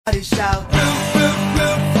Shout, root, root,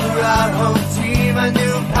 root for our home team, a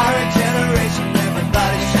new pirate generation.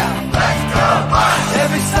 Everybody shout, let's go Pirates!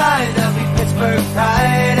 Every side of the Pittsburgh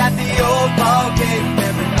pride at the old ball game.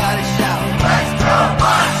 Everybody shout, let's go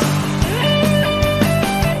Pirates!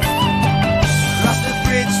 Across the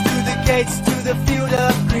bridge, through the gates, to the field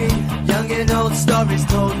of green. Young and old stories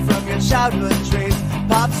told from your childhood dreams.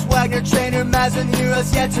 Pops, Wagner, Trainer, Mazin,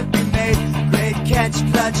 heroes yet to be made. Great catch,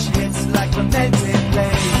 clutch hits like lamented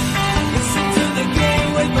plays. Listen to the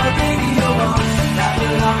game with my radio on. That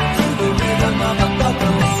belong to the rhythm of a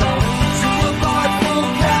buffalo song. To a bar full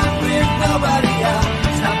crowd with nobody out.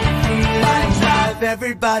 Stop the free line drive,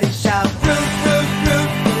 everybody shout. Root, root,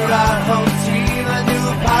 root for our home team, a new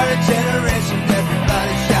pirate generation.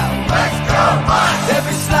 Everybody shout, let's go Pirates!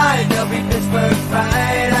 Every slide there'll be Pittsburgh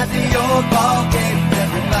pride at the old ball game.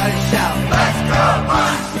 Everybody shout, let's go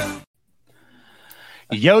Pirates!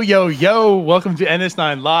 Yo, yo, yo, welcome to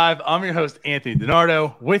NS9 Live. I'm your host, Anthony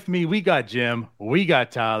DiNardo. With me, we got Jim, we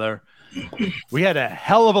got Tyler. We had a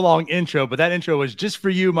hell of a long intro, but that intro was just for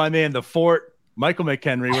you, my man, the Fort, Michael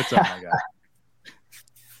McHenry. What's up, my guy?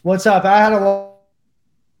 What's up? I had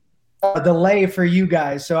a delay for you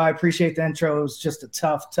guys, so I appreciate the intro. It was just a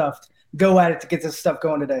tough go at it to get this stuff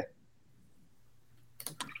going today.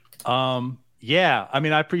 Yeah, I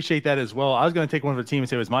mean, I appreciate that as well. I was going to take one for the team and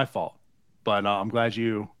say it was my fault. But I'm glad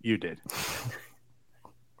you did.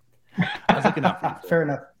 I was looking out for you. Fair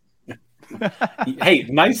enough. Hey,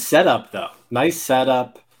 nice setup though. Nice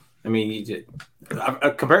setup. I mean, you did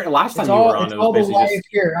compared to last time you were on. It's all the live just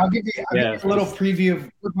here. I'll give you a little preview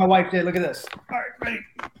of what my wife did. Look at this. All right, ready?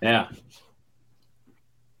 Yeah.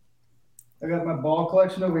 I got my ball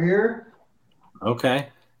collection over here. Okay.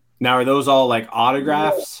 Now, are those all like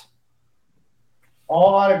autographs?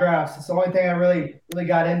 All autographs. It's the only thing I really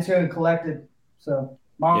got into and collected. So,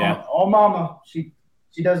 Mama, she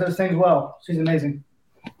does those things well. She's amazing.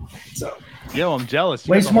 So, yo, I'm jealous.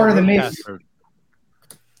 Way smarter than me.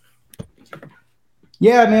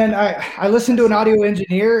 Yeah, man. I listened to an audio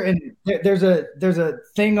engineer, and there's a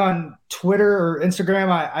thing on Twitter or Instagram.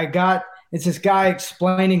 I got it's this guy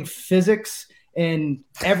explaining physics and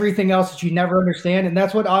everything else that you never understand, and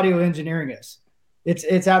that's what audio engineering is.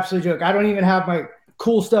 It's absolute joke. I don't even have my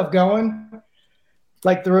cool stuff going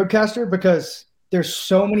like the Rodecaster because there's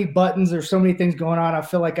so many buttons, there's so many things going on. I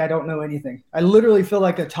feel like I don't know anything. I literally feel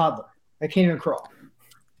like a toddler. I can't even crawl.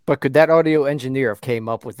 But could that audio engineer have came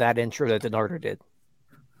up with that intro that DiNardo did?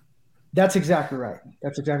 That's exactly right.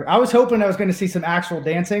 I was hoping I was going to see some actual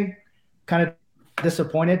dancing. Kind of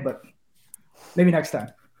disappointed, but maybe next time.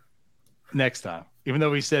 Next time, even though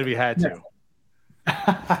we said we had to.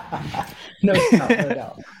 No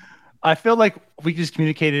doubt. I feel like we just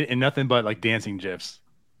communicated in nothing but like dancing gifs,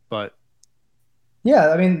 but yeah,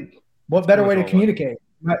 I mean, what better way to communicate?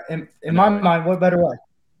 In my mind, what better way?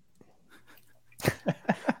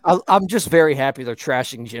 I'm just very happy they're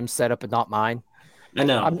trashing Jim's setup and not mine. I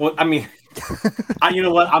know. You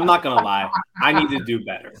know what? I'm not gonna lie. I need to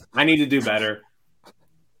do better.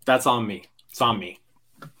 That's on me. It's on me.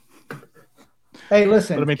 Hey,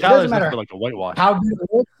 listen. But I mean, it doesn't matter like a whitewash. how good it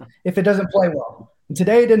looks if it doesn't play well. And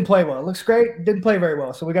today it didn't play well. It looks great. It didn't play very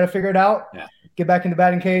well. So we got to figure it out. Yeah. Get back in the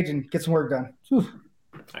batting cage and get some work done. Whew.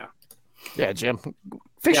 Yeah, Jim.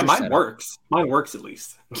 Mine works. Mine works at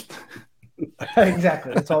least.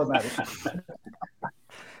 Exactly. That's all that matters.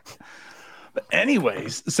 But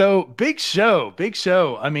anyways, so big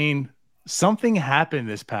show. I mean, something happened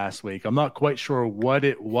this past week. I'm not quite sure what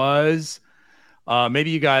it was. Maybe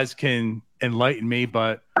you guys can enlighten me,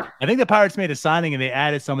 but I think the Pirates made a signing and they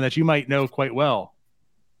added someone that you might know quite well.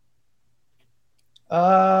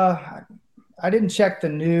 I didn't check the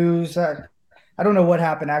news. I don't know what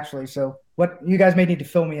happened actually. So what you guys may need to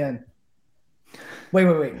fill me in.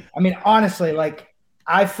 Wait. I mean, honestly, like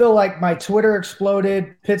I feel like my Twitter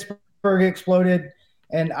exploded, Pittsburgh exploded,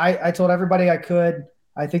 and I told everybody I could.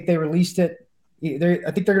 I think they released it. I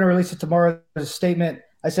think they're going to release it tomorrow. There's a statement.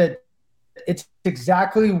 I said, it's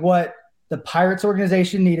exactly what the Pirates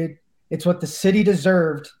organization needed. It's what the city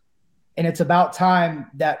deserved. And it's about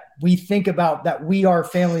time that we think about that we are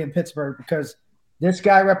family in Pittsburgh because this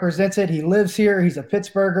guy represents it. He lives here. He's a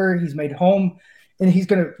Pittsburgher. He's made home and he's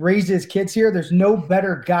going to raise his kids here. There's no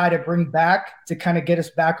better guy to bring back to kind of get us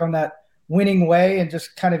back on that winning way and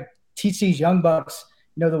just kind of teach these young bucks,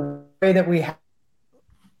 the way that we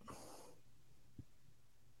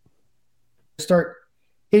start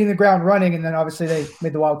hitting the ground running. And then obviously they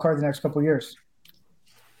made the wild card the next couple of years.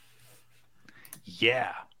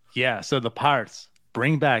 Yeah. So the Pirates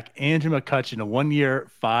bring back Andrew McCutchen, a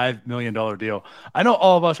 1-year, $5 million deal. I know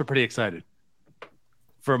all of us are pretty excited.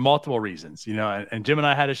 for multiple reasons, and Jim and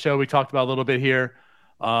I had a show we talked about a little bit here.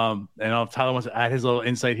 And Tyler wants to add his little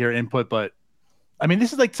insight here, input, but I mean,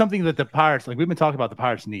 this is like something that the Pirates, like we've been talking about, the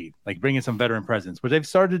Pirates need, like bringing some veteran presence, which they've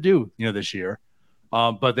started to do, this year.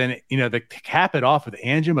 But then, to cap it off with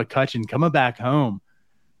Andrew McCutchen coming back home,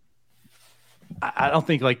 I don't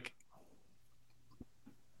think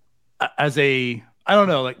I don't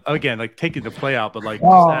know, again, taking the play out, but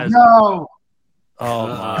no. Oh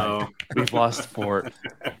my, we've lost Fort.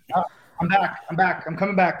 I'm back. I'm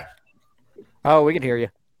coming back. Oh, we can hear you.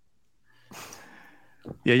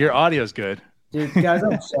 Yeah, your audio's good. Dude, guys,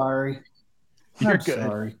 I'm sorry. You're I'm good.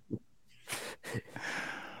 Sorry.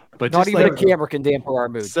 But Not just even a camera can dampen our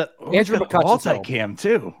mood. Andrew McCutchen's multi-cam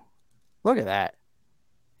too. Look at that.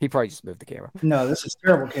 He probably just moved the camera. No, this is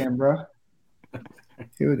terrible cam, bro.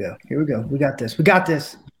 Here we go. We got this.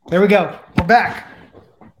 There we go. We're back.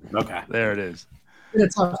 Okay. There it is.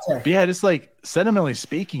 It's a tough day. But yeah, just sentimentally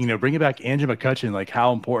speaking, bringing back Andrew McCutchen,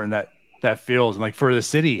 how important that feels, and for the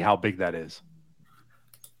city, how big that is.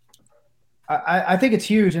 I think it's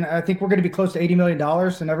huge, and I think we're going to be close to $80 million,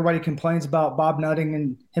 and everybody complains about Bob Nutting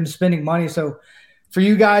and him spending money. So for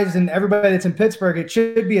you guys and everybody that's in Pittsburgh, it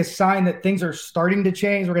should be a sign that things are starting to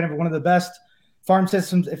change. We're going to have one of the best farm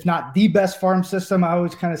systems, if not the best farm system. I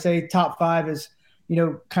always kind of say top 5 is,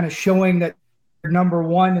 kind of showing that you're number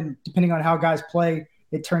one, and depending on how guys play,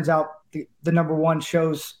 it turns out the number one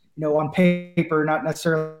shows, on paper, not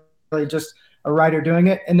necessarily just a writer doing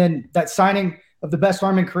it. And then that signing of the best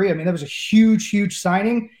arm in Korea, I mean, that was a huge, huge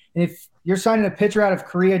signing. And if you're signing a pitcher out of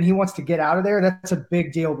Korea and he wants to get out of there, that's a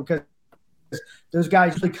big deal, because those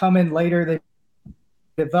guys usually come in later. They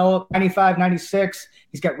develop 95, 96.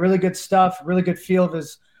 He's got really good stuff, really good feel of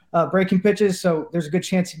his breaking pitches. So there's a good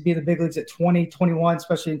chance he could be in the big leagues at 20, 21,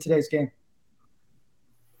 especially in today's game.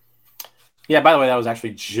 Yeah, by the way, that was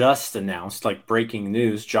actually just announced, breaking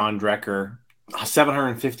news. John Drecker, a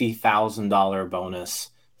 $750,000 bonus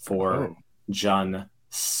for Jun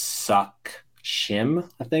Suk Shim,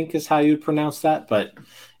 I think is how you'd pronounce that. But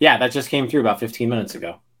yeah, that just came through about 15 minutes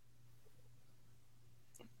ago.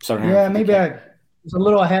 Yeah, maybe I was a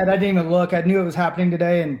little ahead. I didn't even look. I knew it was happening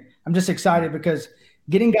today, and I'm just excited because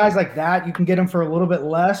getting guys like that, you can get them for a little bit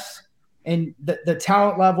less, and the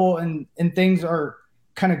talent level and things are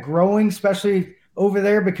kind of growing, especially over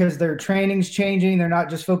there, because their training's changing. They're not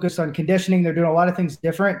just focused on conditioning. They're doing a lot of things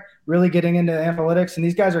different, really getting into analytics. And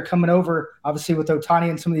these guys are coming over, obviously, with Ohtani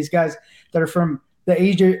and some of these guys that are from the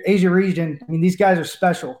Asia region. I mean, these guys are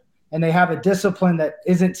special, and they have a discipline that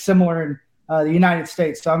isn't similar in the United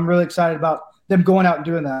States. So I'm really excited about them going out and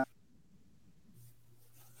doing that.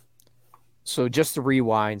 So just to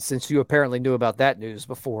rewind, since you apparently knew about that news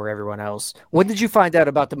before everyone else, when did you find out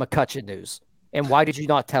about the McCutchen news? And why did you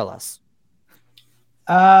not tell us?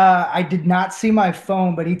 I did not see my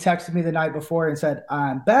phone, but he texted me the night before and said,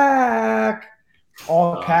 "I'm back,"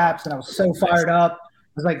 all caps. And I was so fired up. I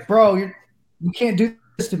was like, bro, you can't do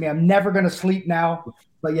this to me. I'm never going to sleep now.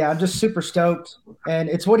 But yeah, I'm just super stoked. And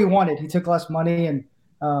it's what he wanted. He took less money, and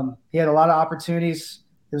he had a lot of opportunities.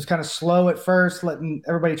 It was kind of slow at first, letting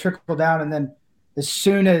everybody trickle down. And then as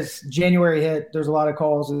soon as January hit, there's a lot of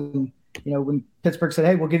calls. And, when Pittsburgh said,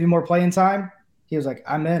 "Hey, we'll give you more playing time," he was like,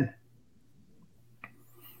 "I'm in."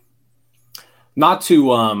 Not to,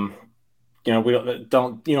 we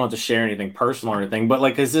don't have to share anything personal or anything,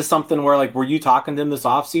 but is this something where were you talking to him this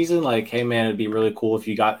offseason? Hey man, it'd be really cool if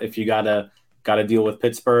you got to deal with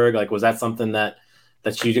Pittsburgh. Was that something that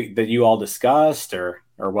you all discussed or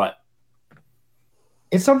what?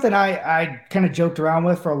 It's something I kind of joked around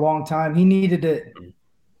with for a long time. He needed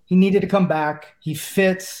to come back. He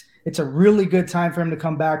fits. It's a really good time for him to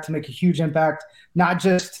come back to make a huge impact, not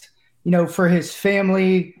just, for his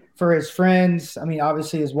family, for his friends. I mean,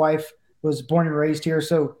 obviously his wife was born and raised here.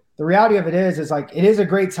 So the reality of it is it is a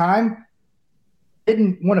great time.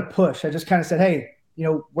 Didn't want to push. I just kind of said, "Hey,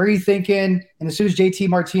 where are you thinking?" And as soon as JT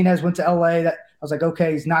Martinez went to LA, I was like,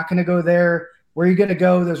 okay, he's not going to go there. Where are you going to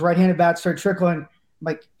go? Those right-handed bats start trickling. I'm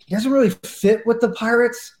like, he doesn't really fit with the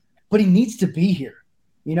Pirates, but he needs to be here.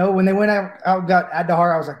 When they went out got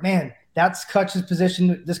Adahar, I was like, man, that's Kutch's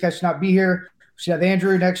position. This guy should not be here. We should have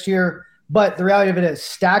Andrew next year. But the reality of it is,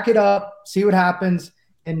 stack it up, see what happens,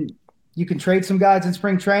 and you can trade some guys in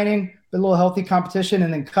spring training, a little healthy competition,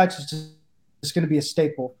 and then Kutch is just going to be a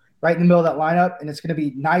staple right in the middle of that lineup, and it's going to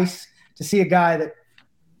be nice to see a guy that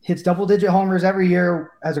hits double-digit homers every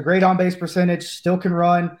year, has a great on-base percentage, still can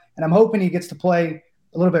run, and I'm hoping he gets to play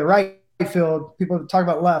a little bit right field. People talk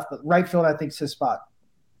about left, but right field I think is his spot.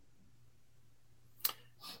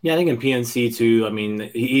 Yeah, I think in PNC too. I mean,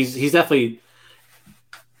 he's definitely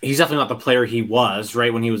he's definitely not the player he was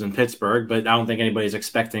right when he was in Pittsburgh, but I don't think anybody's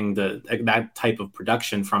expecting that type of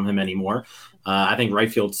production from him anymore. I think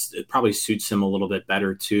right field it probably suits him a little bit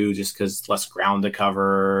better too, just because less ground to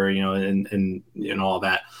cover, and all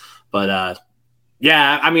that. But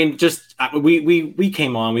yeah, I mean, just we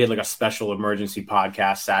came on. We had like a special emergency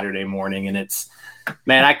podcast Saturday morning, and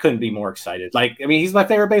man, I couldn't be more excited. Like, I mean, he's my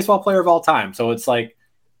favorite baseball player of all time. So it's like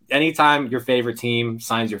anytime your favorite team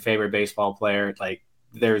signs your favorite baseball player, like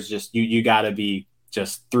there's just you got to be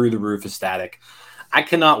just through the roof ecstatic. I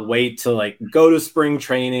cannot wait to like go to spring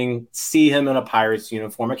training, see him in a Pirates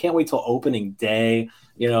uniform. I can't wait till opening day,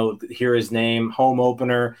 hear his name, home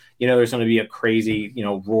opener. There's going to be a crazy,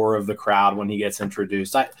 roar of the crowd when he gets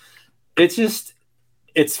introduced.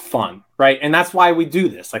 It's fun, right? And that's why we do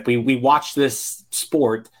this. Like we watch this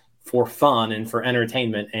sport for fun and for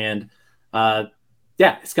entertainment. And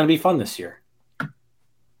yeah, it's going to be fun this year.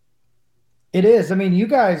 It is. I mean, you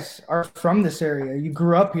guys are from this area. You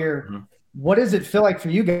grew up here. Mm-hmm. What does it feel like for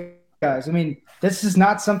you guys? I mean, this is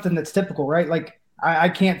not something that's typical, right? Like I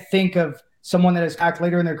can't think of someone that has act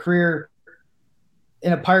later in their career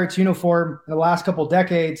in a Pirates uniform in the last couple of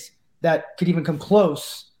decades that could even come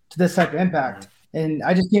close to this type of impact. And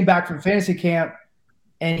I just came back from fantasy camp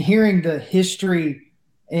and hearing the history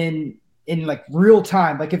in like real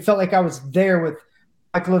time, like it felt like I was there with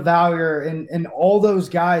Michael LaValliere and all those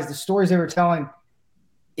guys, the stories they were telling.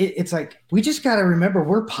 It's like, we just got to remember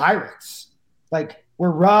we're Pirates. Like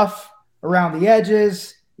we're rough around the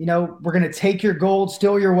edges. We're going to take your gold,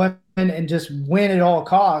 steal your weapon, and just win at all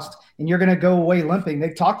costs. And you're going to go away limping. They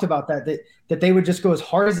talked about that they would just go as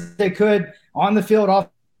hard as they could on the field, off.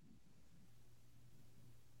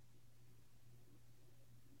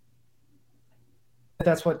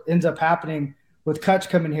 That's what ends up happening with Kutch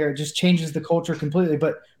coming here. It just changes the culture completely.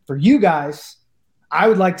 But for you guys, I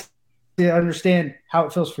would like to understand how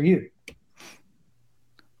it feels for you.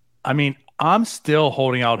 I mean, I'm still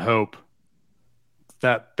holding out hope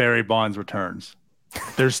that Barry Bonds returns.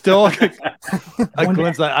 There's still a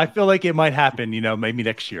glimpse. I feel like it might happen, maybe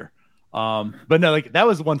next year. But no, like that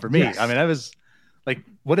was one for me. Yes. I mean, I was like,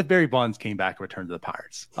 what if Barry Bonds came back and returned to the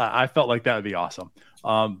Pirates? I felt like that would be awesome.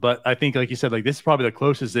 But I think, like you said, like this is probably the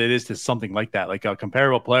closest it is to something like that, like a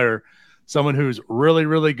comparable player, someone who's really,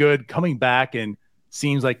 really good coming back and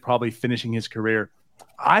seems like probably finishing his career.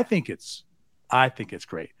 I think it's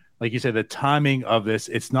great. Like you said, the timing of this,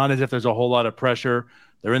 it's not as if there's a whole lot of pressure.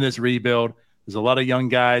 They're in this rebuild. There's a lot of young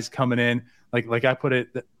guys coming in. Like I put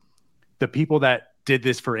it, the people that did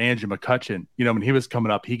this for Andrew McCutchen, when he was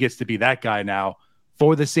coming up, he gets to be that guy now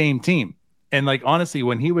for the same team. And like, honestly,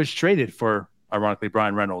 when he was traded for, ironically,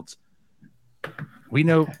 Brian Reynolds, we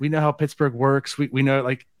know how Pittsburgh works. We know,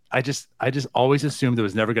 like, I just always assumed it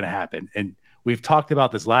was never going to happen. And we've talked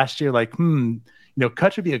about this last year, like,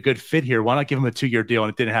 Kutch would be a good fit here. Why not give him a 2-year deal?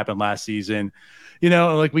 And it didn't happen last season.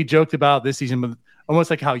 Like we joked about this season, but almost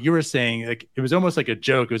like how you were saying, like it was almost like a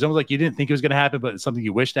joke. It was almost like you didn't think it was going to happen, but it's something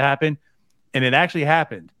you wished to happen. And it actually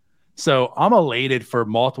happened. So I'm elated for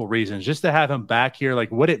multiple reasons, just to have him back here,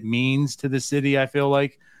 like what it means to the city. I feel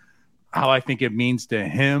like how I think it means to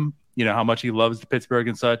him, how much he loves the Pittsburgh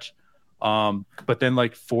and such. But then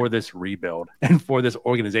like for this rebuild and for this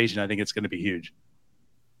organization, I think it's going to be huge.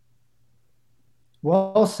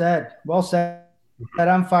 Well said. Well said.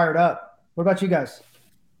 I'm fired up. What about you guys?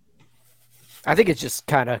 I think it just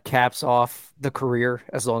kind of caps off the career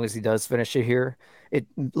as long as he does finish it here. It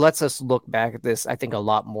lets us look back at this, I think, a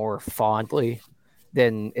lot more fondly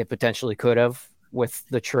than it potentially could have with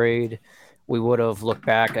the trade. We would have looked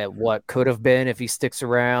back at what could have been if he sticks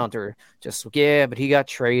around, or just, but he got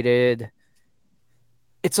traded.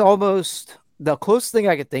 It's almost the closest thing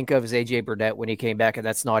I could think of is AJ Burnett when he came back, and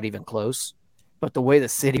that's not even close. But the way the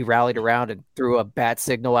city rallied around and threw a bat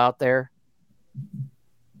signal out there,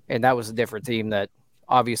 and that was a different team that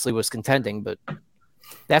obviously was contending, but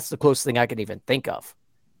that's the closest thing I can even think of.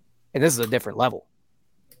 And this is a different level.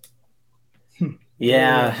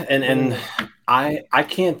 Yeah, and I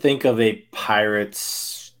can't think of a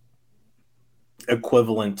Pirates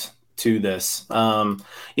equivalent to this.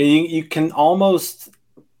 You can almost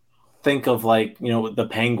think of like, the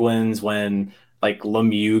Penguins when like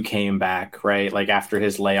Lemieux came back, right? Like after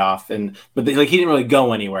his layoff, but he didn't really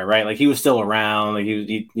go anywhere, right? Like he was still around, like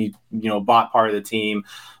he bought part of the team,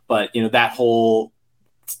 but that whole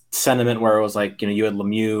sentiment where it was like, you had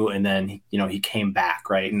Lemieux and then he came back,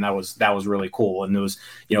 right? And that was really cool. And it was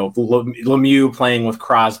Lemieux playing with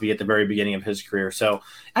Crosby at the very beginning of his career. So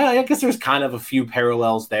I guess there's kind of a few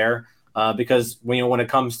parallels there, because when it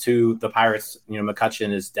comes to the Pirates,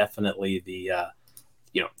 McCutchen is definitely the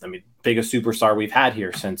biggest superstar we've had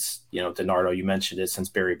here since, DiNardo, you mentioned it, since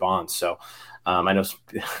Barry Bonds. So I know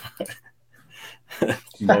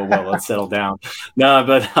well, let's settle down. No,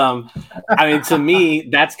 but to me,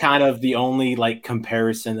 that's kind of the only like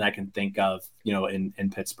comparison that I can think of,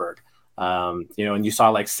 in Pittsburgh. And you saw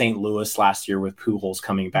like St. Louis last year with Pujols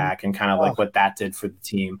coming back and kind of like what that did for the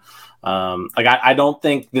team. I don't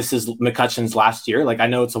think this is McCutchen's last year. Like, I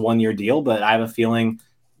know it's a 1-year deal, but I have a feeling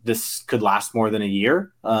this could last more than a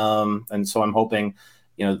year. And so I'm hoping,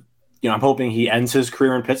 I'm hoping he ends his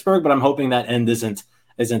career in Pittsburgh, but I'm hoping that end isn't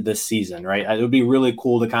this season, right? It would be really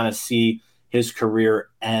cool to kind of see his career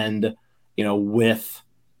end, with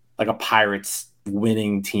like a Pirates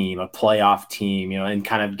winning team, a playoff team, and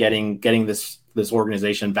kind of getting this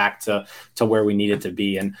organization back to where we need it to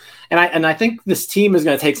be. And I think this team is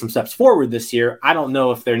going to take some steps forward this year. I don't know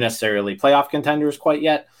if they're necessarily playoff contenders quite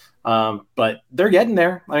yet, but they're getting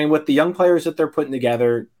there. I mean, with the young players that they're putting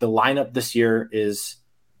together, the lineup this year is,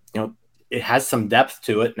 it has some depth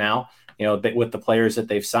to it now. With the players that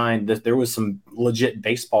they've signed, there was some legit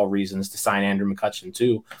baseball reasons to sign Andrew McCutchen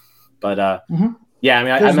too. But yeah, I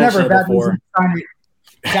mean, I mentioned it before.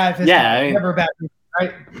 Never a bad reason,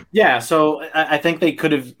 right? Yeah, so I think they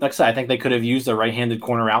could have, like I said, I think they could have used a right-handed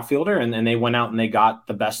corner outfielder, and they went out and they got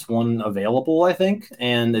the best one available, I think,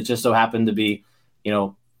 and it just so happened to be,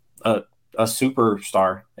 a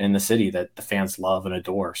superstar in the city that the fans love and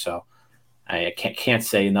adore. So I can't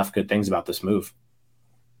say enough good things about this move.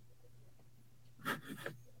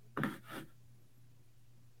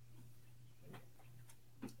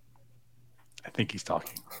 I think he's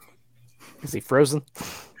talking. Is he frozen?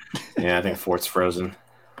 Yeah, I think Fort's frozen.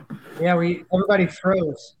 Yeah, everybody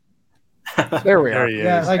froze. There we are.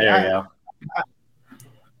 Yeah, like there you go.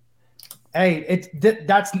 Hey,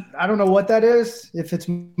 that's I don't know what that is. If it's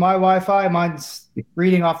my Wi-Fi, mine's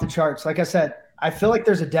reading off the charts. Like I said, I feel like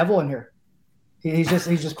there's a devil in here. He's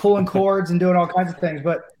just pulling cords and doing all kinds of things.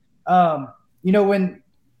 But when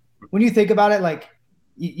you think about it, like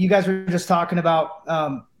you guys were just talking about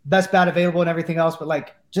best bat available and everything else, but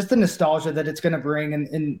like just the nostalgia that it's going to bring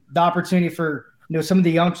and the opportunity for some of the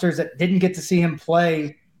youngsters that didn't get to see him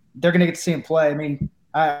play, they're going to get to see him play. I mean,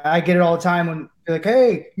 I get it all the time when you're like,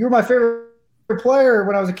 hey, you were my favorite player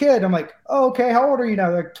when I was a kid. I'm like, oh, okay, how old are you now?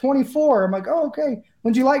 They're like 24. I'm like, oh, okay.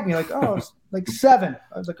 When'd you like me? Like, oh, I was like 7.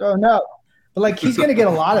 I was like, oh no. But like he's going to get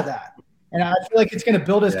a lot of that. And I feel like it's going to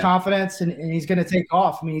build his confidence and he's going to take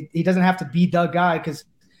off. I mean, he doesn't have to be the guy because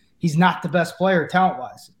he's not the best player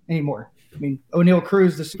talent-wise anymore. I mean, O'Neal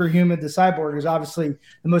Cruz, the superhuman, the cyborg, is obviously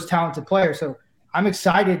the most talented player. So I'm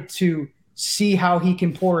excited to see how he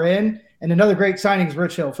can pour in. And another great signing is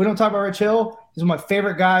Rich Hill. If we don't talk about Rich Hill, he's one of my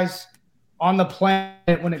favorite guys on the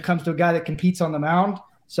planet when it comes to a guy that competes on the mound.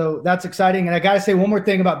 So that's exciting. And I got to say one more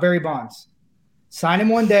thing about Barry Bonds. Sign him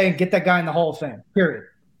one day and get that guy in the Hall of Fame, period.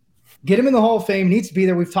 Get him in the Hall of Fame. He needs to be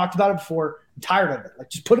there. We've talked about it before. I'm tired of it. Like,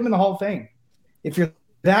 just put him in the Hall of Fame. If you're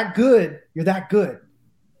that good, you're that good,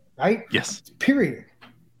 right? Yes. Period.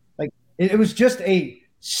 Like, it was just a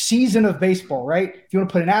season of baseball, right? If you want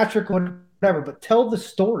to put an asterisk or whatever, but tell the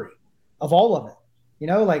story of all of it.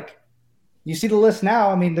 Like you see the list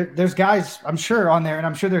now. I mean, there's guys I'm sure on there, and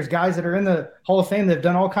I'm sure there's guys that are in the Hall of Fame that have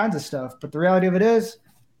done all kinds of stuff. But the reality of it is,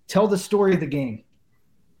 tell the story of the game.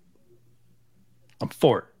 I'm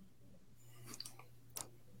for it.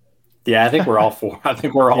 Yeah, I think we're all for. I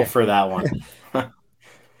think we're all for that one.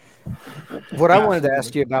 What I wanted to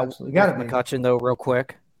ask you about McCutchen, though, real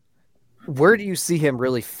quick, where do you see him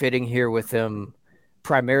really fitting here with him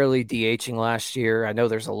primarily DHing last year? I know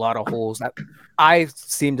there's a lot of holes. I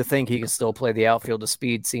seem to think he can still play the outfield. The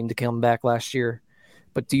speed seemed to come back last year.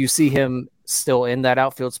 But do you see him still in that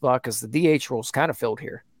outfield spot? Because the DH role is kind of filled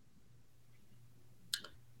here.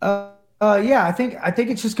 Yeah, I think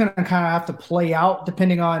it's just going to kind of have to play out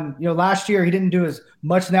depending on, last year he didn't do as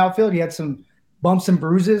much in the outfield. He had some bumps and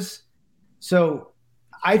bruises. So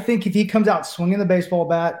I think if he comes out swinging the baseball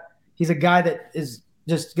bat, he's a guy that is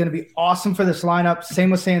just going to be awesome for this lineup. Same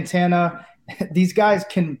with Santana. These guys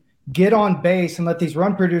can get on base and let these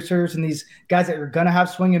run producers and these guys that are going to have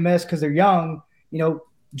swing and miss because they're young,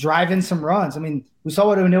 drive in some runs. I mean, we saw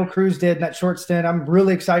what O'Neal Cruz did in that short stint. I'm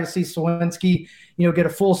really excited to see Sawinski, get a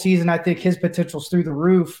full season. I think his potential's through the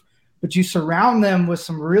roof. But you surround them with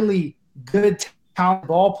some really good, talented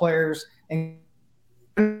ball players and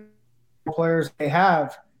players they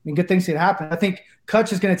have. I mean, good things can happen. I think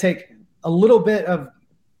Kutch is going to take a little bit of,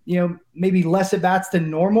 maybe less at bats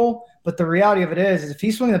than normal. But the reality of it is if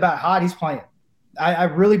he's swinging the bat hot, he's playing. I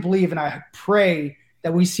really believe and I pray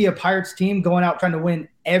that we see a Pirates team going out trying to win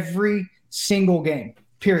every single game,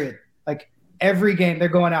 period. Like every game they're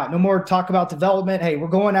going out. No more talk about development. Hey, we're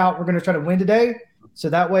going out. We're going to try to win today. So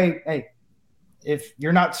that way, hey, if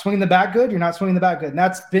you're not swinging the bat good, you're not swinging the bat good. And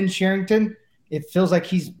that's Ben Sherrington. It feels like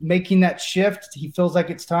he's making that shift. He feels like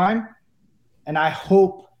it's time. And I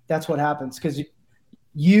hope that's what happens, because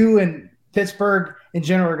you and Pittsburgh in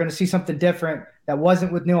general are going to see something different that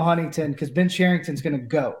wasn't with Neil Huntington, because Ben Sherrington's going to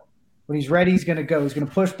go. When he's ready, he's going to go. He's going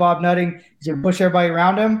to push Bob Nutting. He's going to push everybody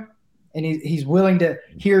around him. And he's willing to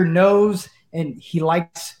hear no's, and he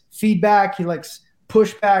likes feedback. He likes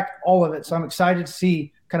pushback, all of it. So I'm excited to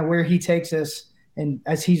see kind of where he takes us, and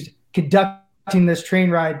as he's conducting this train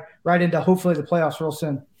ride right into hopefully the playoffs real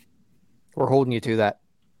soon. We're holding you to that.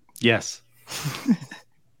 Yes.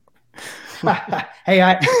 Hey,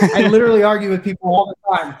 I literally argue with people all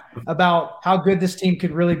the time about how good this team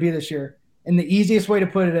could really be this year. And the easiest way to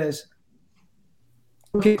put it is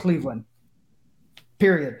look at Cleveland.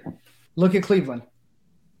 Period. Look at Cleveland.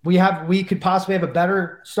 We could possibly have a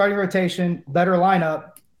better starting rotation, better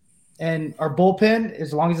lineup, and our bullpen,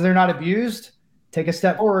 as long as they're not abused, take a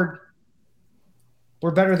step forward.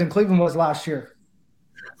 We're better than Cleveland was last year.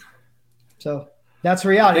 So that's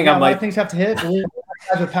reality. A lot of things have to hit.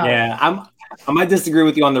 Yeah, I might disagree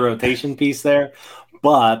with you on the rotation piece there,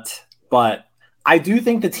 but I do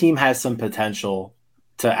think the team has some potential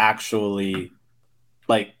to actually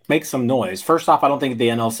make some noise. First off, I don't think the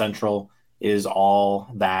NL Central is all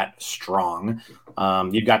that strong.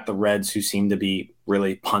 You've got the Reds, who seem to be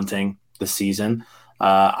really punting the season.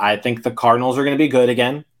 I think the Cardinals are going to be good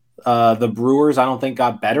again. The Brewers, I don't think,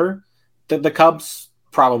 got better. The Cubs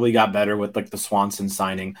probably got better with the Swanson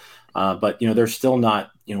signing. But, they're still not,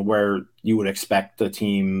 where you would expect the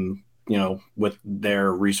team, with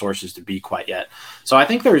their resources to be quite yet. So I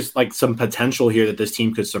think there's some potential here that this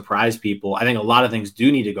team could surprise people. I think a lot of things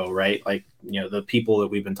do need to go right. The people that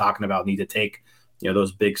we've been talking about need to take,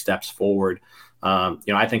 those big steps forward.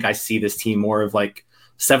 I think I see this team more of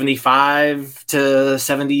 75 to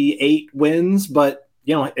 78 wins, but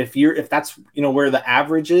if that's, where the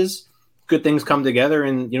average is, good things come together,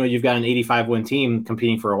 and you've got an 85 win team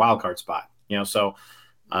competing for a wild card spot. So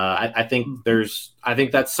I think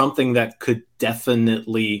that's something that could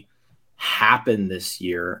definitely happen this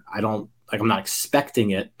year. I'm not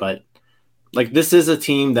expecting it, but this is a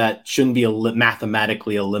team that shouldn't be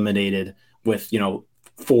mathematically eliminated with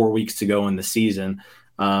 4 weeks to go in the season.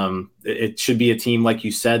 It should be a team, like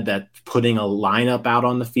you said, that putting a lineup out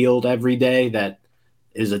on the field every day that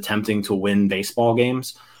is attempting to win baseball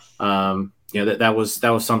games. That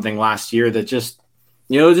was something last year that just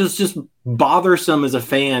bothersome as a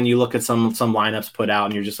fan. You look at some lineups put out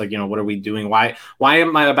and you're just what are we doing? Why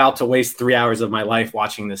am I about to waste 3 hours of my life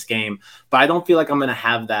watching this game? But I don't feel like I'm going to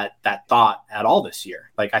have that thought at all this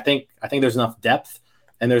year. I think there's enough depth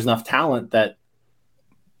and there's enough talent that,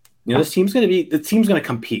 the team's going to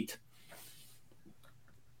compete.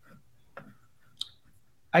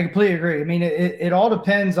 I completely agree. I mean, it all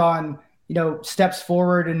depends on, steps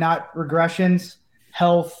forward and not regressions,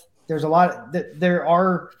 health. There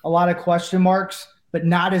are a lot of question marks, but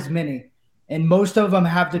not as many. And most of them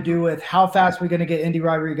have to do with how fast we're going to get Andy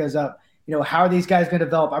Rodriguez up. How are these guys going to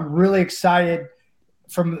develop? I'm really excited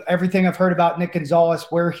from everything I've heard about Nick Gonzalez,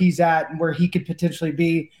 where he's at and where he could potentially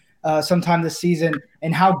be sometime this season,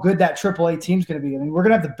 and how good that AAA team is going to be. I mean, we're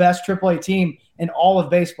going to have the best AAA team in all of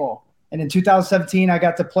baseball. And in 2017, I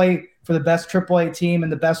got to play for the best AAA team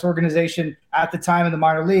and the best organization at the time in the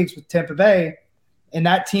minor leagues with Tampa Bay. And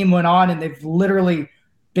that team went on, and they've literally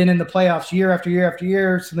been in the playoffs year after year after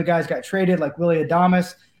year. Some of the guys got traded, like Willie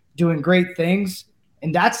Adames, doing great things.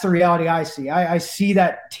 And that's the reality I see. I see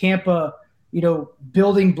that Tampa,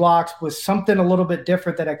 building blocks with something a little bit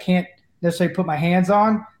different that I can't necessarily put my hands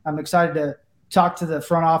on. I'm excited to talk to the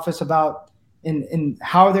front office about in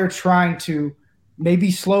how they're trying to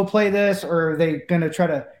maybe slow play this, or are they going to try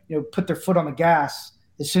to put their foot on the gas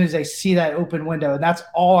as soon as they see that open window. And that's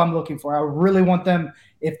all I'm looking for. I really want them,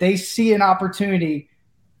 if they see an opportunity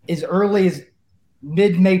as early as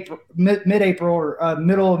mid-April or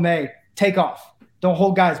middle of May, take off. Don't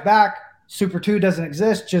hold guys back. Super 2 doesn't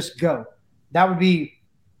exist. Just go. That would be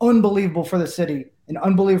unbelievable for the city and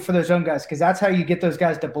unbelievable for those young guys, because that's how you get those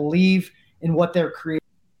guys to believe in what they're creating.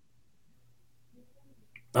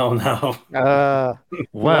 Oh, no.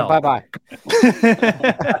 Well. Bye-bye.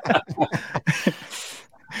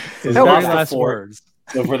 His very last words.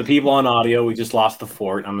 So for the people on audio, we just lost the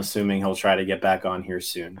fort. I'm assuming he'll try to get back on here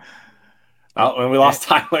soon. Oh, and we lost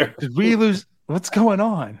Tyler. Did we lose? What's going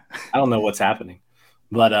on? I don't know what's happening.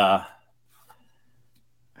 But,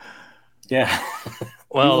 yeah.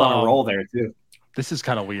 Well, he's on a roll there, too. This is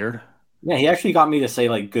kind of weird. Yeah, he actually got me to say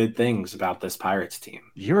like good things about this Pirates team.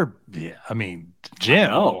 Jim.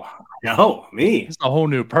 No, me. He's a whole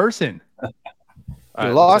new person. You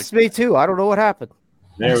lost me too. I don't know what happened.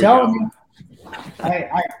 There we go.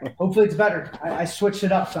 I hopefully it's better. I switched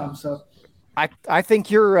it up some, so I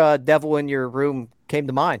think your devil in your room came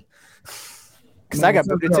to mind because I got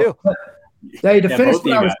booted too. To finish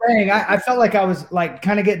what I was saying, I felt like I was like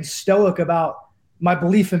kind of getting stoic about my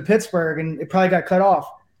belief in Pittsburgh, and it probably got cut off.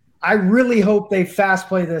 I really hope they fast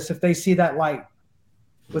play this if they see that light.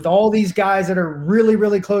 With all these guys that are really,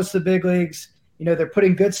 really close to the big leagues, they're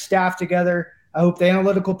putting good staff together. I hope the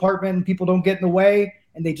analytical department and people don't get in the way,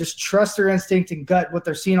 and they just trust their instinct and gut what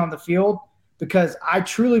they're seeing on the field, because I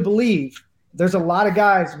truly believe there's a lot of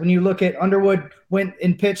guys. When you look at Underwood went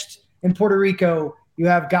and pitched in Puerto Rico, you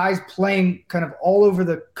have guys playing kind of all over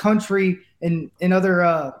the country and in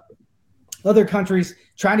other countries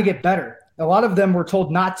trying to get better. A lot of them were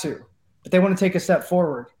told not to, but they want to take a step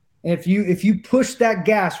forward. And if you push that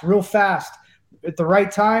gas real fast at the right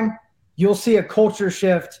time, you'll see a culture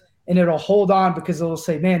shift, and it'll hold on because it'll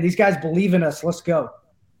say, man, these guys believe in us. Let's go.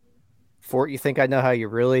 Fort, you think I know how you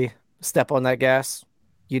really step on that gas?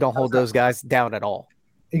 You don't hold those guys down at all.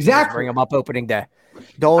 Exactly. Just bring them up opening day.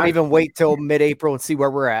 Don't even wait till mid-April and see where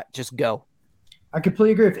we're at. Just go. I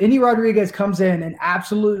completely agree. If Andy Rodriguez comes in and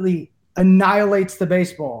absolutely annihilates the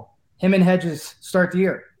baseball, him and Hedges start the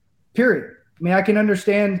year, period. I mean, I can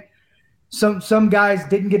understand some guys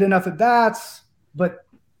didn't get enough at bats, but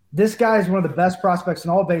this guy is one of the best prospects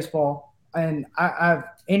in all baseball. And I have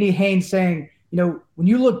Andy Haynes saying, when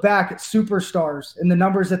you look back at superstars and the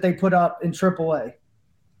numbers that they put up in AAA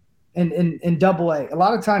and in AA, a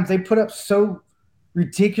lot of times they put up so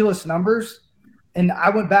ridiculous numbers. And I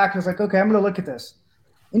went back and was like, okay, I'm going to look at this.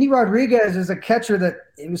 Andy Rodriguez is a catcher that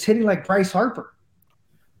was hitting like Bryce Harper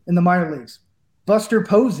in the minor leagues. Buster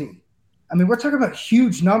Posey. I mean, we're talking about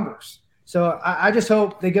huge numbers. So I just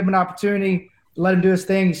hope they give him an opportunity, let him do his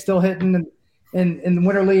thing. He's still hitting in the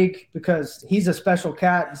Winter League because he's a special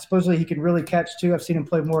cat. Supposedly he can really catch too. I've seen him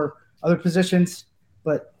play more other positions.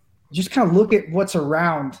 But just kind of look at what's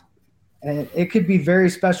around. And it could be very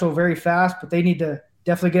special, very fast, but they need to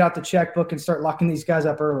definitely get out the checkbook and start locking these guys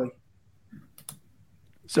up early.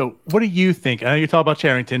 So what do you think? I know you talk about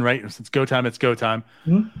Charrington, right? Since go time, it's go time.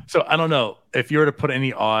 Mm-hmm. So I don't know if you were to put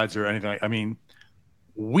any odds or anything. I mean,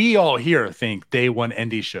 we all here think day one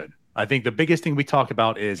Indy should. I think the biggest thing we talk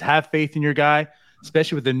about is have faith in your guy,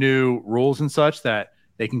 especially with the new rules and such that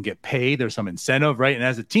they can get paid. There's some incentive, right? And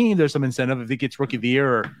as a team, there's some incentive. If he gets rookie of the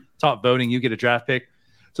year or top voting, you get a draft pick.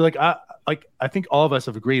 So I think all of us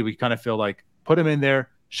have agreed. We kind of feel like put him in there,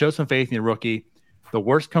 show some faith in your rookie. The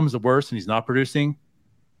worst comes to worst and he's not producing.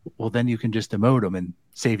 Well, then you can just demote him and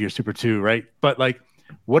save your Super 2, right? But,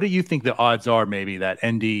 what do you think the odds are maybe that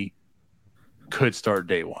ND could start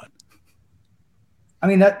day one? I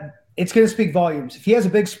mean, that it's going to speak volumes. If he has a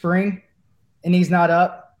big spring and he's not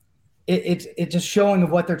up, it's just showing of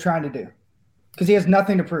what they're trying to do because he has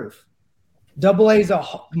nothing to prove. AA is a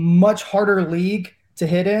much harder league to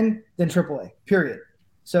hit in than AAA, period.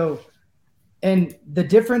 So, and the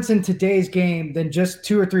difference in today's game than just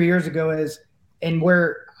 2 or 3 years ago is, and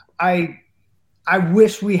where I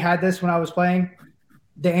wish we had this when I was playing,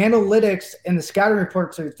 the analytics and the scouting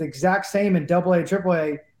reports are the exact same in AA and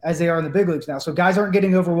AAA as they are in the big leagues now. So guys aren't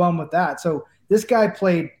getting overwhelmed with that. So this guy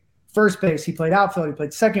played first base, he played outfield, he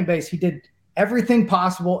played second base, he did everything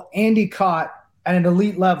possible, and he caught at an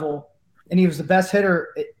elite level, and he was the best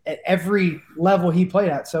hitter at every level he played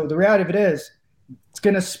at. So the reality of it is, it's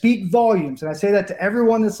going to speak volumes. And I say that to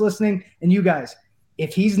everyone that's listening and you guys.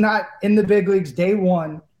 If he's not in the big leagues day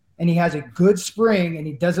one and he has a good spring and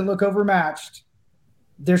he doesn't look overmatched,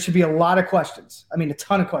 there should be a lot of questions. I mean, a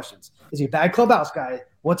ton of questions. Is he a bad clubhouse guy?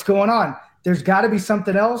 What's going on? There's got to be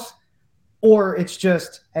something else, or it's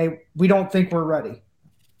just, hey, we don't think we're ready.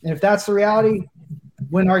 And if that's the reality,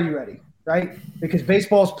 when are you ready, right? Because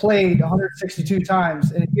baseball's played 162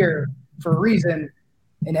 times in a year for a reason,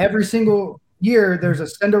 and every single year there's a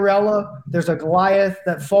Cinderella, there's a Goliath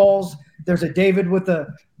that falls, there's a David with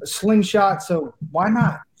a slingshot. So why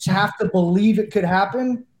not? Just have to believe it could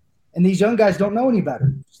happen. And these young guys don't know any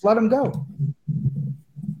better. Just let them go.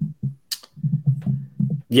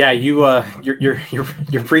 Yeah, you're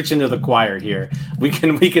preaching to the choir here. We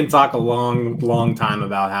can talk a long time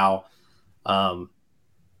about how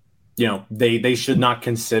they should not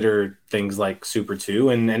consider things like Super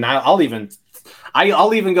 2, and I'll even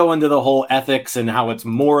go into the whole ethics and how it's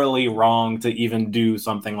morally wrong to even do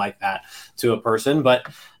something like that to a person. But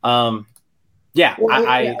here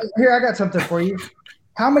I got something for you.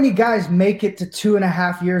 How many guys make it to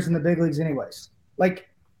 2.5 years in the big leagues anyways? Like,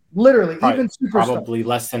 Literally, even superstars. Probably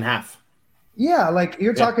less than half. Yeah, like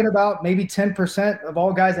you're talking about maybe 10% of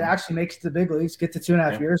all guys that actually makes it to the big leagues get to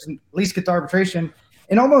 2.5 years and at least get to arbitration,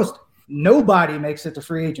 and almost nobody makes it to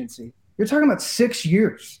free agency. You're talking about 6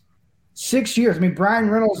 years. 6 years. I mean, Brian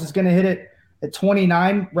Reynolds is going to hit it at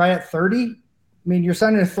 29, right at 30. I mean, you're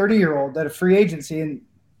signing a 30-year-old at a free agency, and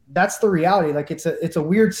that's the reality. Like it's a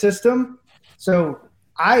weird system. So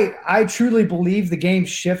I truly believe the game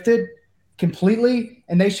shifted completely,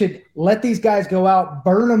 and they should let these guys go out,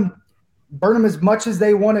 burn them as much as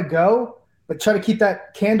they want to go, but try to keep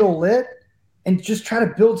that candle lit and just try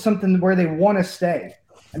to build something where they want to stay.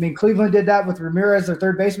 I mean, Cleveland did that with Ramirez, their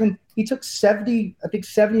third baseman. He took 70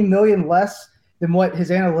 million less than what his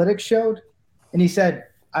analytics showed. And he said,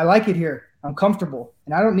 I like it here. I'm comfortable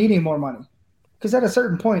and I don't need any more money. Because at a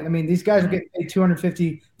certain point, I mean, these guys are getting paid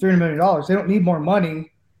 $250, $300 million. They don't need more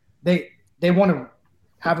money. They want to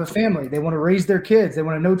have a family. They want to raise their kids. They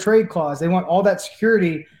want a no trade clause. They want all that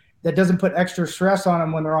security that doesn't put extra stress on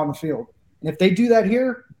them when they're on the field. And if they do that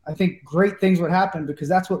here, I think great things would happen because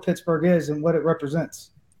that's what Pittsburgh is and what it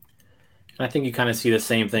represents. I think you kind of see the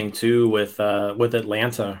same thing too with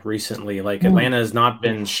Atlanta recently. Like Atlanta has not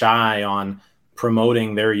been shy on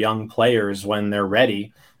promoting their young players when they're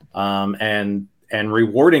ready, and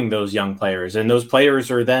rewarding those young players, and those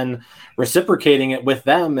players are then reciprocating it with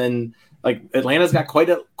them. And like Atlanta's got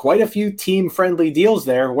quite a few team friendly deals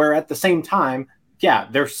there, where at the same time, yeah,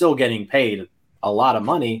 they're still getting paid a lot of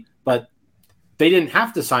money, but they didn't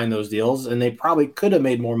have to sign those deals, and they probably could have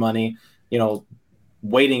made more money,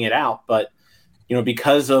 waiting it out. But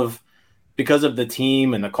because of the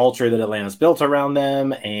team and the culture that Atlanta's built around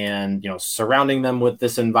them, and surrounding them with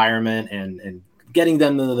this environment and getting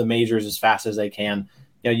them to the majors as fast as they can,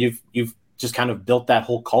 you've just kind of built that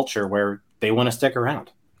whole culture where they want to stick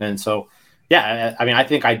around. And so, yeah, I mean, I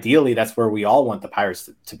think ideally that's where we all want the Pirates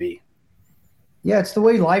to be. Yeah, it's the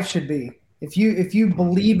way life should be. If you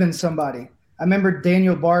believe in somebody. I remember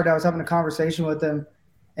Daniel Bard, I was having a conversation with him,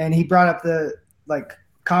 and he brought up the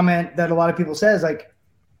comment that a lot of people says,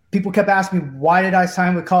 people kept asking me, why did I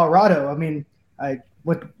sign with Colorado? I mean, I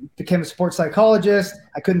became a sports psychologist.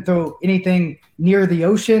 I couldn't throw anything near the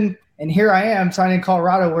ocean, and here I am signing in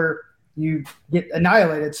Colorado where you get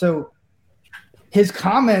annihilated. So his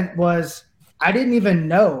comment was, I didn't even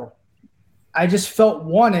know. I just felt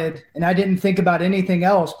wanted, and I didn't think about anything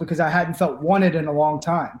else because I hadn't felt wanted in a long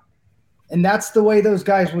time. And that's the way those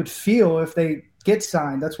guys would feel if they get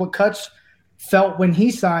signed. That's what Kutch felt when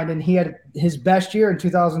he signed, and he had his best year in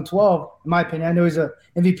 2012, in my opinion. I know he's a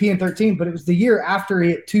MVP in 13, but it was the year after he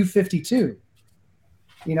hit 252.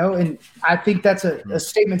 And I think that's a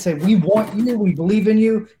statement saying, we want you, we believe in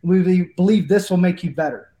you, we believe this will make you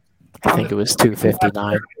better. I think it was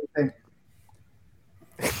 259.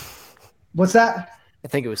 What's that? I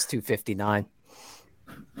think it was 259.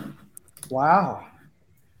 Wow.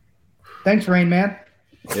 Thanks, Rain Man.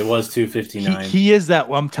 It was 259. He is that.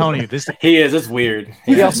 Well, I'm telling you, this. He is. It's weird.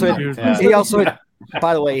 He also hit,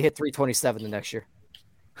 by the way, he hit 327 the next year.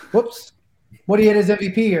 Whoops. What did he hit his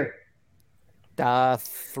MVP year?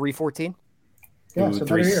 314. Yeah, Ooh,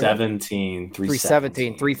 317.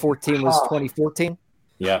 317. 314 was 2014.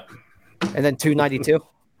 Yep. And then 292.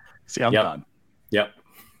 See, I'm done. Yep.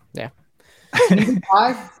 Yeah. Can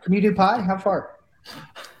you do pi? How far?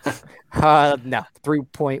 No,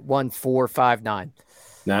 3.1459.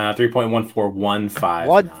 Nah,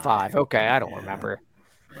 3.1415. 15. Okay, I don't remember.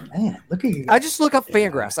 Man, look at you. I just look up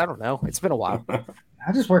Fangraphs. I don't know. It's been a while.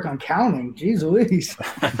 I just work on counting. Jeez Louise.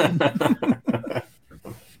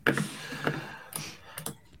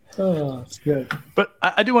 Oh, it's good. But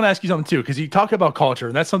I do want to ask you something too, because you talk about culture,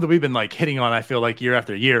 and that's something we've been hitting on, I feel like, year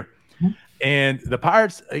after year. Mm-hmm. And the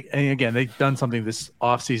Pirates, and again, they've done something this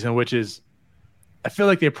offseason, which is, I feel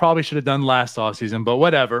like they probably should have done last offseason, but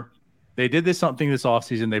whatever. They did something this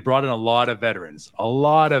offseason. They brought in a lot of veterans, a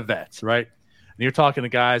lot of vets, right? And you're talking to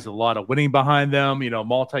guys, a lot of winning behind them,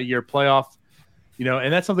 multi-year playoff,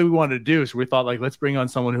 and that's something we wanted to do. So we thought, let's bring on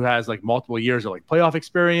someone who has multiple years of playoff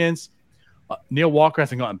experience. Neil Walker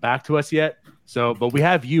hasn't gotten back to us yet. But we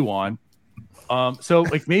have you on. So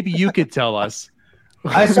maybe you could tell us.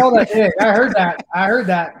 I saw that today. I heard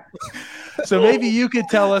that. So maybe you could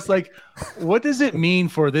tell us, what does it mean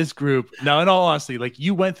for this group? Now, in all honesty,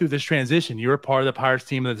 you went through this transition. You were part of the Pirates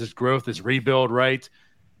team, of this growth, this rebuild, right?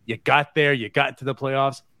 You got there. You got into the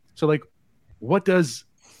playoffs. So, what does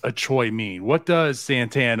a Troy mean? What does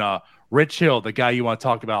Santana, Rich Hill, the guy you want to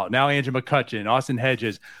talk about, now Andrew McCutchen, Austin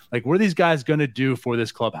Hedges, what are these guys going to do for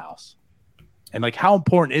this clubhouse? And, how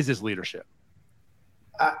important is this leadership?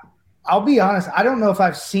 I'll be honest. I don't know if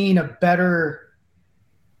I've seen a better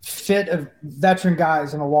fit of veteran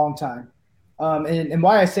guys in a long time. And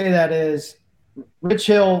why I say that is Rich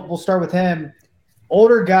Hill, we'll start with him,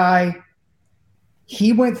 older guy.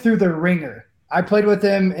 He went through the ringer. I played with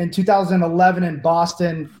him in 2011 in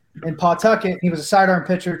Boston in Pawtucket. He was a sidearm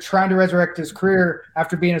pitcher trying to resurrect his career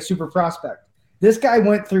after being a super prospect. This guy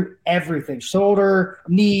went through everything, shoulder,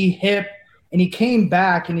 knee, hip, and he came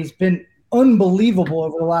back, and he's been unbelievable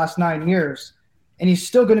over the last 9 years. And he's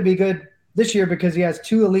still going to be good this year because he has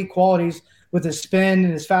 2 elite qualities with his spin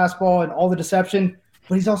and his fastball and all the deception,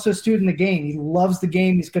 but he's also a student of the game. He loves the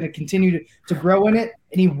game. He's going to continue to grow in it,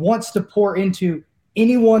 and he wants to pour into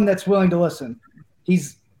anyone that's willing to listen.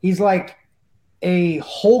 He's like a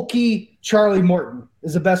hulky Charlie Morton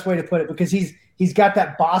is the best way to put it, because he's got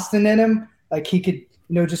that Boston in him. Like he could,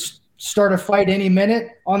 just start a fight any minute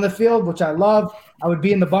on the field, which I love. I would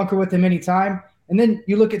be in the bunker with him anytime. And then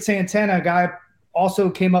you look at Santana, a guy also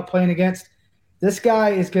came up playing against. This guy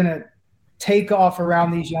is going to take off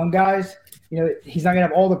around these young guys. He's not going to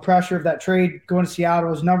have all the pressure of that trade going to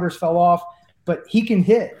Seattle. His numbers fell off, but he can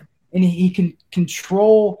hit, and he can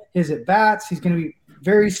control his at-bats. He's going to be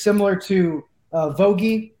very similar to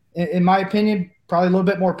Vogie, in my opinion, probably a little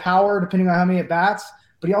bit more power depending on how many at-bats,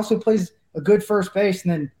 but he also plays a good first base.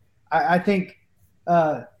 And then I think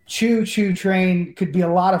Choo Train could be a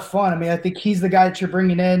lot of fun. I mean, I think he's the guy that you're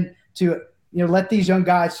bringing in to, let these young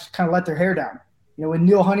guys just kind of let their hair down. When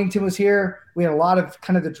Neil Huntington was here, we had a lot of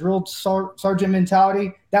kind of the drilled sergeant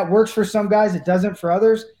mentality. That works for some guys. It doesn't for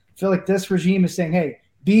others. I feel like this regime is saying, hey,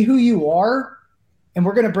 be who you are, and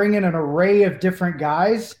we're going to bring in an array of different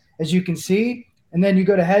guys, as you can see. And then you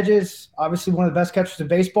go to Hedges, obviously one of the best catchers in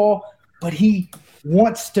baseball, but he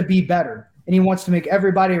wants to be better, and he wants to make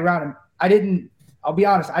everybody around him. I'll be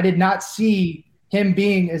honest, I did not see him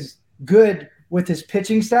being as good with his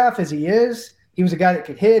pitching staff as he is. He was a guy that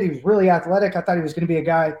could hit. He was really athletic. I thought he was going to be a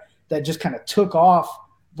guy that just kind of took off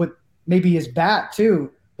with maybe his bat too,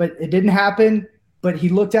 but it didn't happen. But he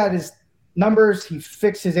looked at his numbers. He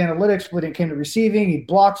fixed his analytics when it came to receiving. He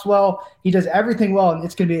blocks well. He does everything well, and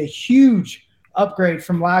it's going to be a huge upgrade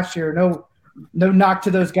from last year. No knock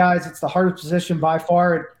to those guys. It's the hardest position by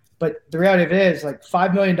far. But the reality of it is, like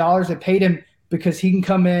 $5 million, they paid him because he can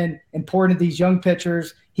come in and pour into these young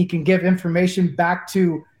pitchers. He can give information back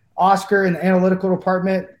to Oscar in the analytical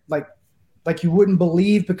department like you wouldn't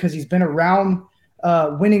believe, because he's been around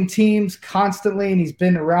winning teams constantly, and he's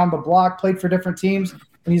been around the block, played for different teams,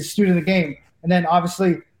 and he's a student of the game. And then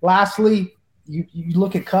obviously, lastly, you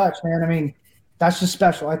look at Kutch, man. I mean, that's just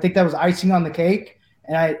special. I think that was icing on the cake,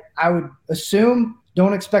 and I would assume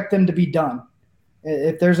don't expect them to be done.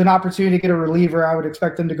 If there's an opportunity to get a reliever, I would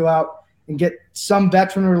expect them to go out and get some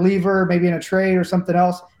veteran reliever, maybe in a trade or something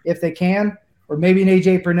else if they can. Or maybe an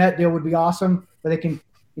AJ Burnett deal would be awesome, where they can,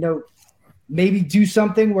 maybe do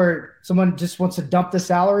something where someone just wants to dump the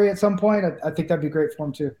salary at some point. I think that'd be great for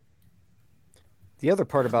him too. The other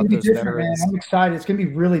part about those veterans, man. I'm excited. It's going to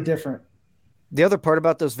be really different. The other part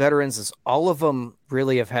about those veterans is all of them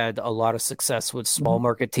really have had a lot of success with small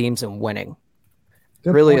market teams and winning.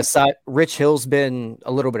 Good really, point. aside, Rich Hill's been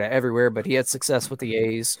a little bit of everywhere, but he had success with the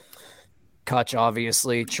A's. Kutch,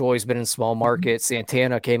 obviously. Choi's been in small markets.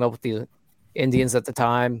 Santana came up with the Indians at the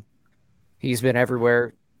time. He's been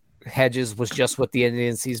everywhere. Hedges was just with the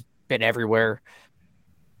Indians. He's been everywhere.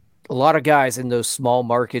 A lot of guys in those small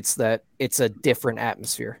markets that it's a different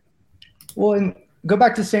atmosphere. Well, and go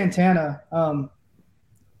back to Santana.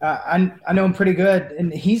 I know him pretty good,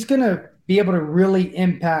 and he's going to be able to really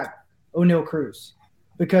impact O'Neal Cruz,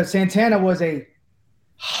 because Santana was a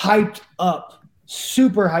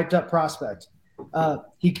super hyped up prospect.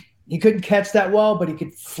 He couldn't catch that well, but he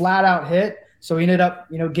could flat out hit. So he ended up,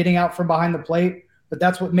 getting out from behind the plate. But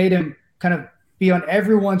that's what made him kind of be on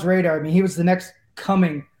everyone's radar. I mean, he was the next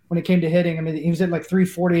coming when it came to hitting. I mean, he was at like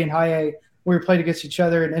 340 in high A, where we played against each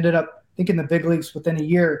other, and ended up, I think, in the big leagues within a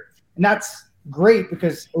year. And that's great,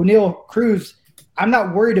 because O'Neal Cruz, I'm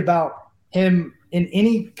not worried about him in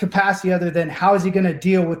any capacity other than how is he going to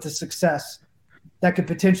deal with the success that could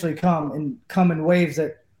potentially come in waves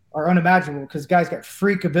that are unimaginable, because guys got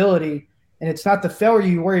freak ability, and it's not the failure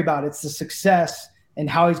you worry about, it's the success and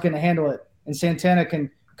how he's going to handle it. And Santana can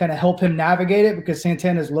kind of help him navigate it, because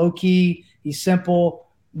Santana's low key, he's simple,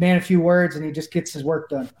 man a few words, and he just gets his work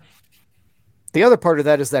done. The other part of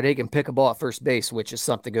that is that he can pick a ball at first base, which is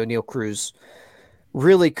something O'Neal Cruz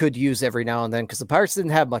really could use every now and then, because the Pirates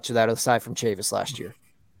didn't have much of that aside from Chavis last year.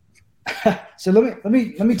 So let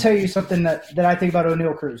me tell you something that I think about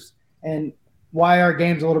O'Neal Cruz and why our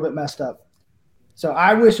game's a little bit messed up. So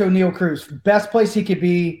I wish O'Neal Cruz, best place he could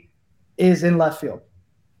be is in left field,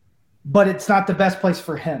 but it's not the best place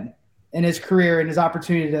for him. in his career and his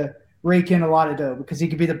opportunity to rake in a lot of dough, because he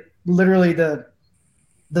could be literally the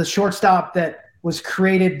shortstop that was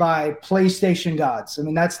created by PlayStation gods. I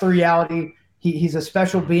mean, that's the reality. He's a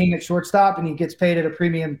special being at shortstop, and he gets paid at a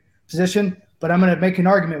premium position. But I'm going to make an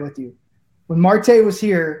argument with you. When Marte was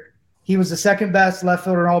here, he was the second best left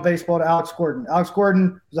fielder in all baseball to Alex Gordon. Alex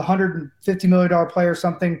Gordon was a $150 million player or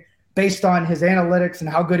something based on his analytics and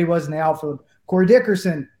how good he was in the outfield. Corey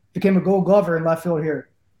Dickerson became a Gold Glover in left field here.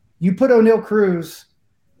 You put O'Neal Cruz,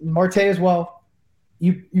 Marte as well,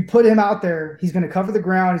 you put him out there, he's going to cover the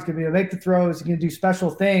ground, he's going to be able to make the throws, he's going to do special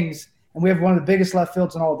things, and we have one of the biggest left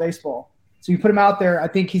fields in all of baseball. So you put him out there, I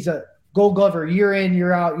think he's a Gold Glover year in,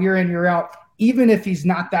 year out, year in, year out, even if he's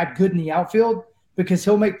not that good in the outfield, because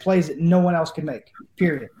he'll make plays that no one else can make,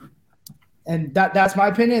 period. And that's my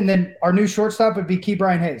opinion. And then our new shortstop would be Key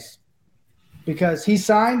Brian Hayes, because he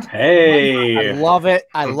signed. Hey, I love it.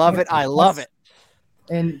 I love it. I love it.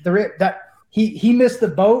 And he missed the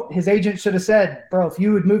boat. His agent should have said, bro, if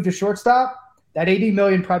you would move to shortstop, that $80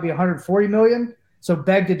 million, probably $140 million. So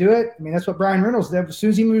beg to do it. I mean, that's what Brian Reynolds did. As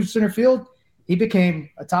soon as he moved to center field, he became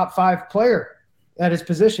a top 5 player at his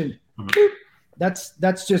position. Mm-hmm.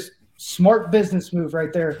 That's just smart business move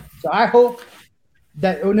right there. So I hope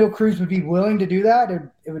that O'Neal Cruz would be willing to do that.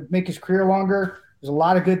 It would make his career longer. There's a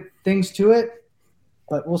lot of good things to it,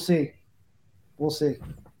 but we'll see. We'll see.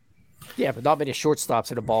 Yeah, but not many shortstops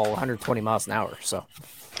hit a ball 120 miles an hour. So,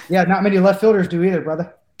 yeah, not many left fielders do either,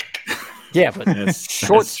 brother. Yeah, but that's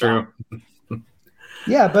true.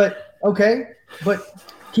 Yeah, but okay,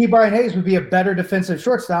 but Key Brian Hayes would be a better defensive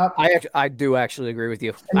shortstop. I do actually agree with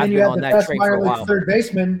you. And then I've you been have on the that best train for minor a while. league third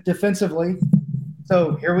baseman defensively.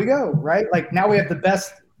 So here we go, right? Like now we have the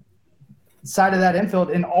best side of that infield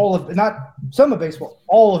in all of, not some of baseball,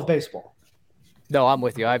 all of baseball. No, I'm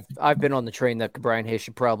with you. I've been on the train that Brian Hayes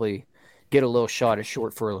should probably get a little shot at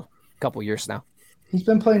short for a couple years now. He's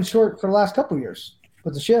been playing short for the last couple years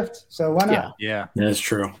with the shift, so why not? Yeah, that's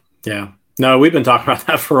true. Yeah, no, we've been talking about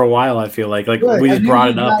that for a while. I feel like Good. we just brought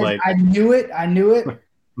it up. Guys, I knew it.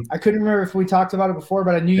 I couldn't remember if we talked about it before,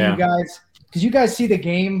 but I knew you guys, because you guys see the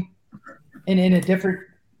game in a different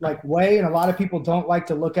way, and a lot of people don't like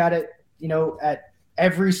to look at it, at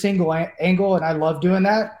every single angle, and I love doing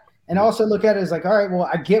that. And I also look at it as all right, well,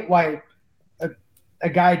 I get why a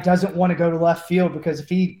guy doesn't want to go to left field, because if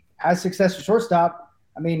he has success at shortstop,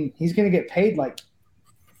 I mean, he's going to get paid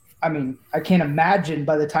I can't imagine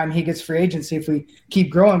by the time he gets free agency if we keep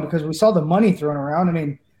growing, because we saw the money thrown around. I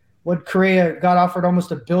mean, what Correa got offered almost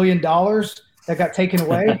 $1 billion that got taken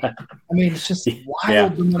away. I mean, it's just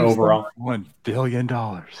wild. Overall, $1 billion.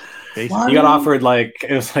 He got offered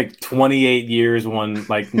it was 28 years, won at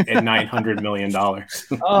 $900 million.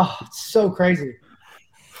 Oh, so crazy.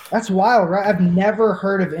 That's wild, right? I've never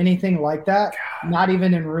heard of anything like that. God. Not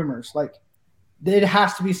even in rumors. It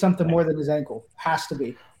has to be something more than his ankle. Has to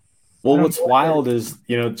be. Well, what's wild is,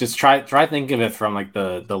 just try thinking of it from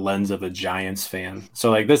the lens of a Giants fan.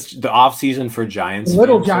 So the off season for Giants,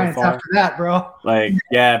 little Giants so after that, bro.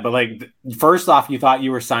 But first off, you thought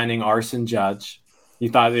you were signing Arson Judge. You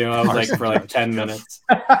thought I was for 10 minutes,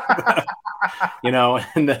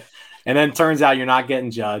 and then turns out you're not getting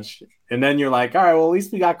Judge, and then you're like, all right, well at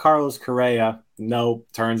least we got Carlos Correa. Nope,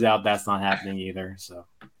 turns out that's not happening either. So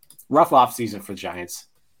rough off season for Giants.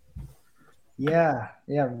 Yeah,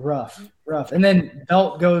 rough. And then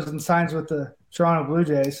Belt goes and signs with the Toronto Blue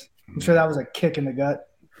Jays. I'm sure that was a kick in the gut.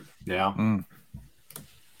 Yeah. Mm.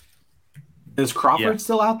 Is Crawford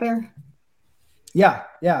still out there? Yeah.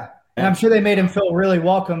 And I'm sure they made him feel really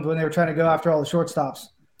welcomed when they were trying to go after all the shortstops.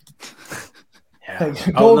 Yeah.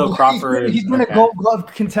 Crawford. He's been a Gold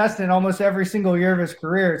Glove contestant almost every single year of his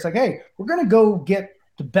career. It's hey, we're going to go get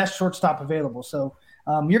the best shortstop available. So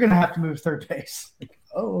you're going to have to move third base.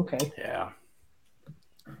 Oh, okay. Yeah.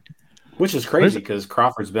 Which is crazy because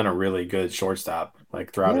Crawford's been a really good shortstop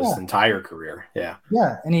throughout his entire career. Yeah.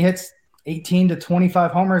 Yeah, and he hits 18 to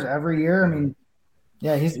 25 homers every year. I mean,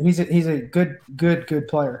 yeah, he's a good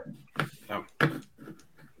player. Yeah.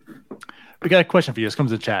 We got a question for you. This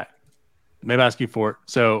comes in the chat. Maybe I'll ask you for it.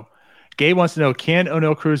 So Gabe wants to know, can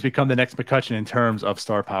O'Neal Cruz become the next McCutchen in terms of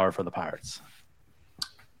star power for the Pirates?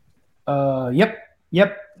 Yep.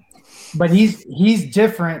 But he's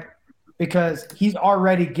different because he's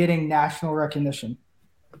already getting national recognition.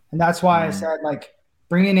 And that's why I said,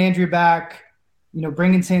 bringing Andrew back,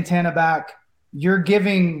 bringing Santana back, you're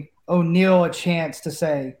giving O'Neal a chance to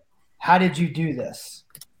say, how did you do this?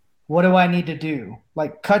 What do I need to do?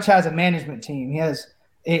 Kutch has a management team. He has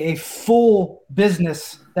a full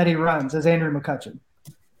business that he runs as Andrew McCutchen.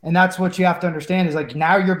 And that's what you have to understand is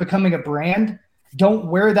now you're becoming a brand. Don't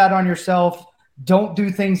wear that on yourself. don't do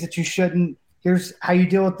things that you shouldn't. Here's how you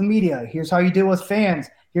deal with the media. Here's how you deal with fans.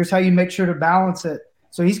 Here's how you make sure to balance it.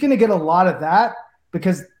 So he's going to get a lot of that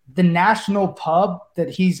because the national pub that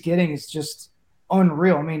he's getting is just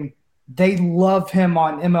unreal. I mean, they love him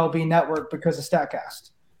on MLB Network because of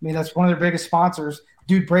StatCast. I mean, that's one of their biggest sponsors.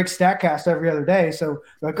 Dude breaks StatCast every other day. So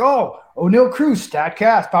like, oh, O'Neal Cruz,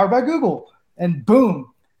 StatCast, powered by Google. And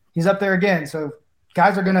boom, he's up there again. So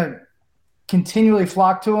guys are going to continually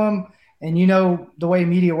flock to him. And you know the way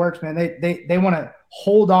media works, man. They want to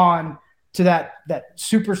hold on to that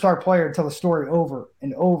superstar player until the story over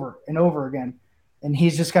and over and over again. And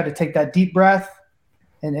he's just got to take that deep breath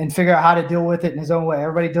and figure out how to deal with it in his own way.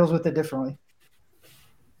 Everybody deals with it differently.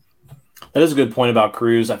 That is a good point about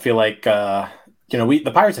Cruz. I feel like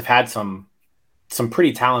the Pirates have had some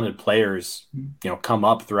pretty talented players, come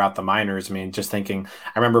up throughout the minors. I mean, just thinking,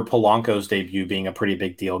 I remember Polanco's debut being a pretty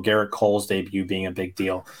big deal, Garrett Cole's debut being a big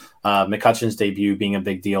deal, McCutcheon's debut being a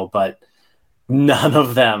big deal, but none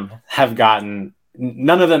of them got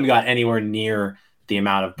anywhere near the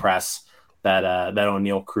amount of press that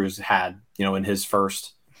O'Neal Cruz had, in his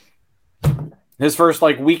first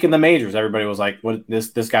like week in the majors. Everybody was like, "What?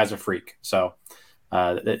 This guy's a freak." So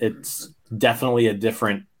it's definitely a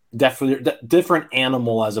different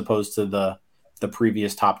animal as opposed to the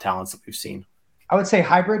previous top talents that we've seen. I would say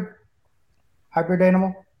hybrid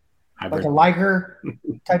animal, like a Liger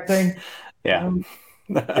type thing. Yeah,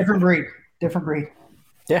 different breed.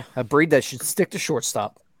 Yeah, a breed that should stick to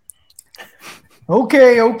shortstop.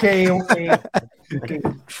 Okay.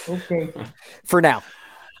 For now.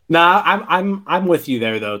 Nah, I'm with you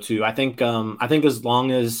there though too. I think as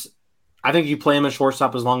long as you play him at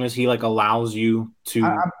shortstop, as long as he allows you to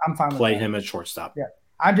I'm fine with play that. him at shortstop. Yeah,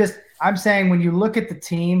 I'm saying when you look at the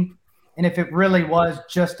team, and if it really was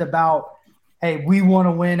just about, hey, we want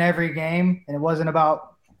to win every game, and it wasn't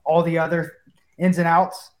about all the other ins and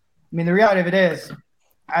outs. I mean, the reality of it is,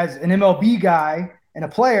 as an MLB guy and a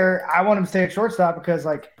player, I want him to stay at shortstop because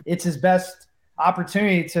it's his best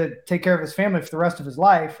opportunity to take care of his family for the rest of his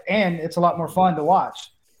life, and it's a lot more fun to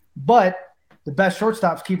watch. But the best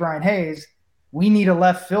shortstops keep Ryan Hayes. We need a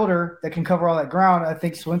left fielder that can cover all that ground. I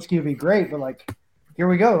think Swinsky would be great, but here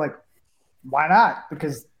we go. Why not?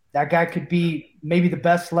 Because that guy could be maybe the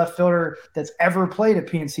best left fielder that's ever played at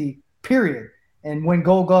PNC, period. And win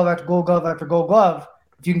Gold Glove after Gold Glove after Gold Glove.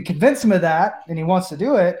 If you can convince him of that and he wants to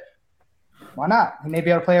do it, why not? He may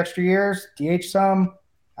be able to play extra years, DH some.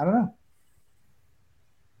 I don't know.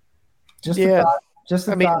 Just a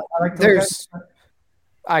thought. I like there's.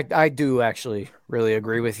 I do actually really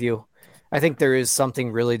agree with you. I think there is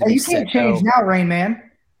something really to be said. You can't change now, Rain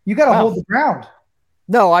Man. You got to hold the ground.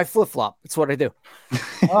 No, I flip-flop. That's what I do.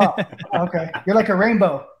 Oh, okay. You're like a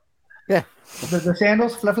rainbow. Yeah. The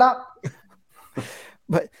sandals, flip-flop.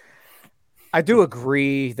 But I do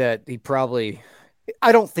agree that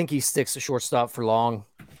I don't think he sticks to shortstop for long.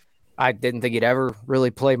 I didn't think he'd ever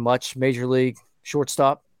really play much major league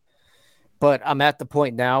shortstop. But I'm at the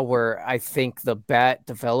point now where I think the bat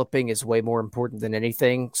developing is way more important than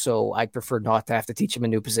anything. So I prefer not to have to teach him a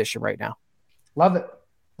new position right now. Love it.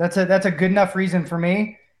 That's a good enough reason for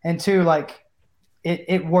me. And two,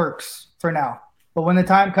 it works for now. But when the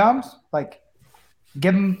time comes,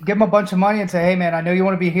 give him a bunch of money and say, hey man, I know you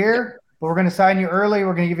want to be here, but we're going to sign you early.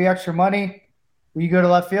 We're going to give you extra money. Will you go to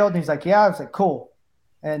left field? And he's like, yeah. I was like, cool.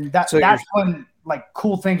 And that's when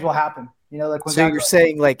cool things will happen. So you're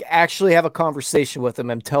saying actually have a conversation with him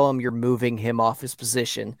and tell him you're moving him off his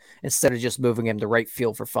position instead of just moving him to right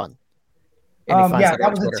field for fun. Yeah, that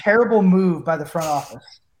was a terrible move by the front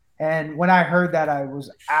office. And when I heard that, I was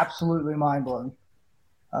absolutely mind blown.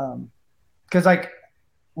 Because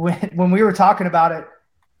when we were talking about it,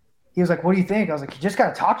 he was like, what do you think? I was like, you just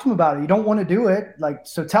got to talk to him about it. You don't want to do it.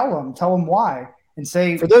 So tell him why. And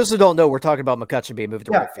say, for those who don't know, we're talking about McCutcheon being moved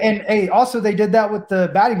to right field. And hey, also they did that with the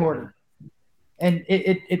batting order. And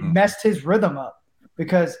it messed his rhythm up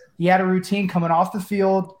because he had a routine coming off the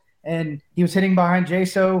field and he was hitting behind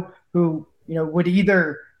Jaso, who, would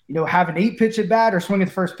either, have an 8-pitch at bat or swing at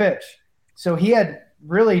the first pitch. So he had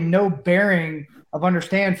really no bearing of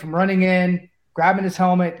understand from running in, grabbing his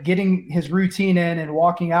helmet, getting his routine in and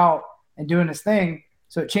walking out and doing his thing.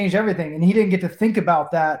 So it changed everything. And he didn't get to think about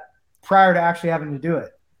that prior to actually having to do it,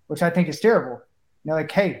 which I think is terrible.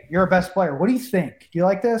 Hey, you're a best player. What do you think? Do you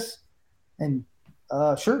like this? And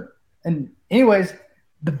sure. And anyways,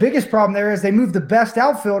 the biggest problem there is they moved the best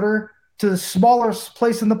outfielder to the smallest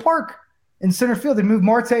place in the park in center field. They moved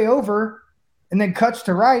Marte over and then Kutch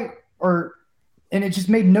to right, and it just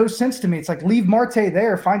made no sense to me. It's leave Marte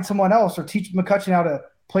there, find someone else, or teach McCutcheon how to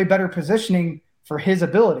play better positioning for his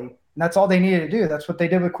ability. And that's all they needed to do. That's what they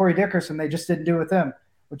did with Corey Dickerson. They just didn't do it with him,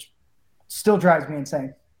 which still drives me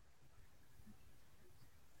insane.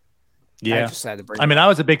 Yeah. I mean, I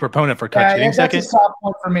was a big proponent for Kutch hitting second. That's a soft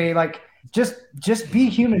point for me. Like, just be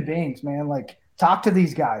human beings, man. Like, talk to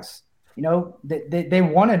these guys. You know, they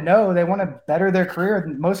want to know. They want to better their career.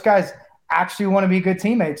 Most guys actually want to be good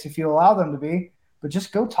teammates if you allow them to be. But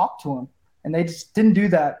just go talk to them. And they just didn't do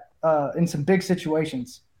that in some big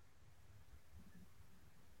situations.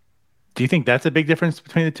 Do you think that's a big difference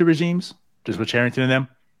between the two regimes, just with Charrington and them?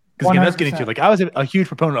 Because again, that's getting to, like, I was a huge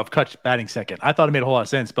proponent of Kutch batting second. I thought it made a whole lot of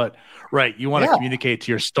sense. But, right, you want to communicate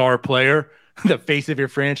to your star player, the face of your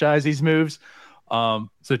franchise, these moves. So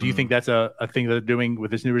do you think that's a thing that they're doing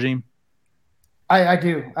with this new regime? I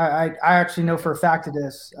do. I actually know for a fact it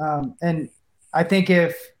is. And I think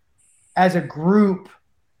if, as a group,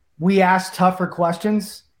 we ask tougher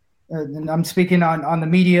questions, and I'm speaking on the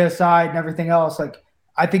media side and everything else, like,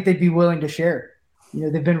 I think they'd be willing to share. You know,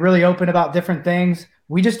 they've been really open about different things.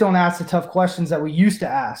 We just don't ask the tough questions that we used to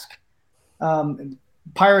ask.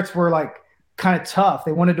 Pirates were like kind of tough.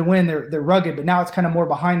 They wanted to win. They're rugged, but now it's kind of more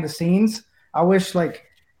behind the scenes. I wish like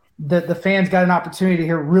the fans got an opportunity to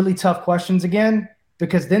hear really tough questions again,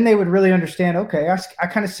 because then they would really understand, okay, I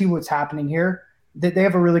kind of see what's happening here. They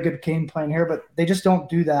have a really good game plan here, but they just don't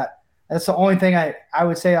do that. That's the only thing I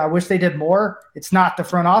would say I wish they did more. It's not the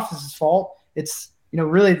front office's fault. It's, you know,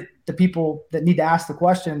 really the people that need to ask the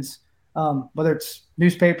questions, whether it's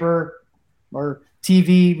newspaper or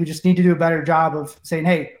TV. We just need to do a better job of saying,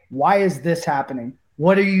 hey, why is this happening?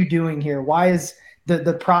 What are you doing here? Why is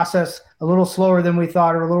the process a little slower than we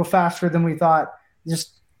thought or a little faster than we thought?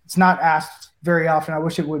 Just, it's not asked very often. I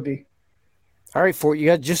wish it would be. All right, Fort,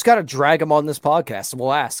 you just got to drag them on this podcast, and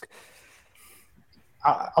we'll ask.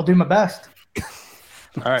 I'll do my best.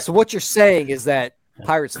 All right. So what you're saying is that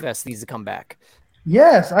Pirates Fest needs to come back.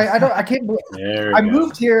 Yes, I can't believe I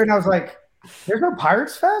moved here and I was like, there's no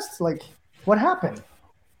Pirates Fest? Like, what happened?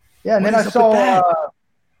 Yeah, and then I saw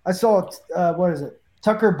what is it?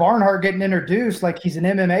 Tucker Barnhart getting introduced like he's an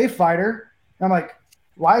MMA fighter. And I'm like,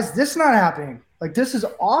 why is this not happening? Like, this is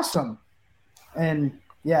awesome. And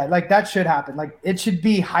yeah, like that should happen. Like, it should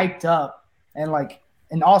be hyped up.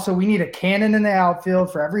 And also we need a cannon in the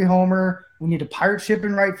outfield for every homer. We need a pirate ship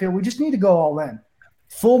in right field. We just need to go all in.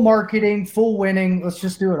 Full marketing, full winning. Let's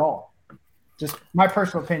just do it all. Just my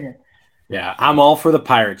personal opinion. Yeah, I'm all for the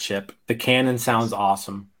pirate ship. The cannon sounds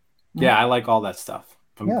awesome. Yeah, I like all that stuff.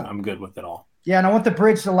 I'm good with it all. Yeah, and I want the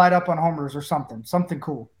bridge to light up on homers or something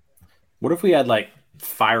cool. What if we had like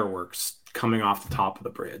fireworks coming off the top of the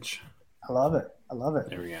bridge? I love it.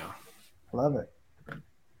 There we go. I love it.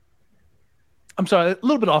 I'm sorry, a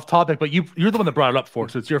little bit off topic, but you're the one that brought it up for,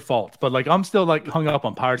 so it's your fault. But like, I'm still like hung up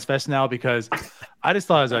on Pirates Fest now because I just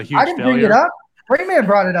thought it was a huge failure. I didn't bring it up. Rayman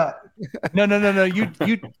brought it up. No. You.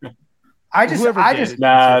 Tyler brought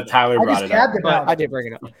it up. I did bring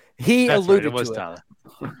it up. He alluded to it. Tyler.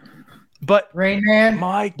 But Rain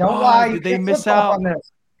my don't God, lie. did they miss out on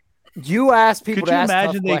this? You asked people. Could you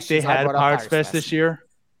imagine they had a Pirates Fest this year?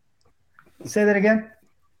 Say that again.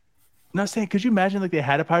 No, I'm saying, could you imagine like they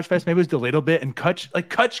had a Pirates Fest? Maybe it was delayed a little bit, and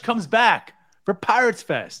Kutch comes back for Pirates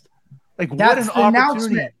Fest. Like, that's what an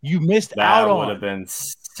opportunity you missed out on. That would have been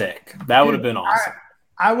sick. That would have been awesome.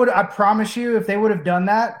 I promise you, if they would have done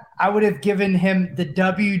that, I would have given him the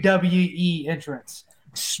WWE entrance.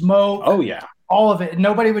 Smoke. Oh, yeah. All of it. And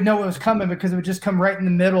nobody would know what was coming because it would just come right in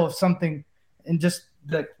the middle of something and just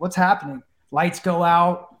like, what's happening? Lights go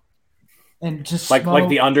out. And just like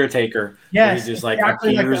the Undertaker. Yes, he's just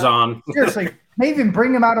exactly like appears on. Seriously, maybe even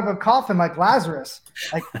bring him out of a coffin like Lazarus.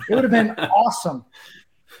 Like, it would have been awesome.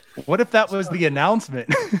 What if that was the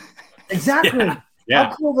announcement? Exactly. Yeah.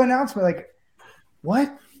 How cool of an announcement? Like,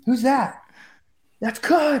 what? Who's that? That's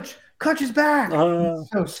Kutch. Kutch is back.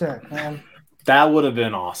 So sick, man. That would have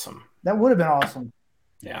been awesome. That would have been awesome.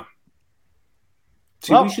 Yeah.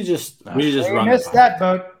 See, we should just run. Missed that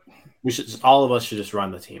boat. All of us should just run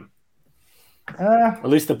the team. At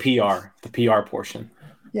least the PR portion.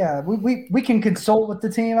 Yeah, we can consult with the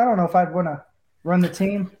team. I don't know if I'd want to run the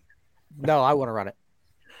team. No, I want to run it.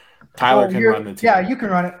 Tyler can run the team. Yeah, you can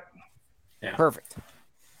run it. Yeah. Perfect.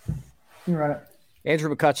 You can run it.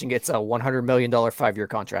 Andrew McCutchen gets a $100 million 5-year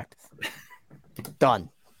contract. Done.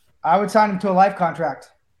 I would sign him to a life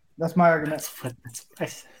contract. That's my argument.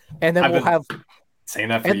 And then we'll have saying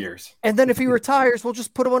that for years. And then if he retires, we'll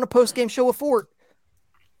just put him on a post-game show with Fort.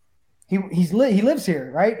 He lives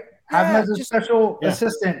here, right? Have him as a special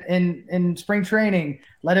assistant in spring training.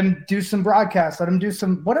 Let him do some broadcasts. Let him do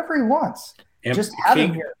some whatever he wants. And just have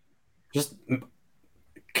him here. Just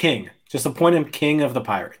king. Just appoint him king of the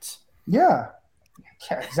Pirates. Yeah.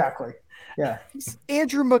 Yeah, exactly. Yeah. He's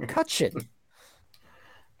Andrew McCutcheon.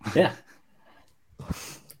 Yeah.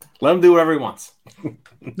 Let him do whatever he wants.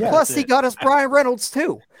 Yeah. Plus, he got us Brian Reynolds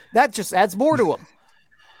too. That just adds more to him.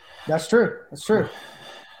 That's true. That's true.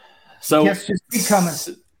 So Yes, just keep coming.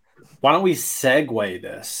 Why don't we segue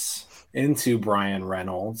this into Brian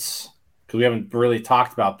Reynolds? Because we haven't really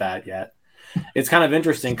talked about that yet. It's kind of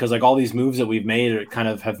interesting because like all these moves that we've made kind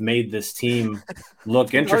of have made this team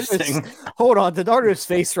look interesting. Hold on, Donardo's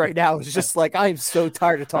face right now is just like, I am so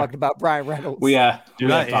tired of talking about Brian Reynolds. We have talked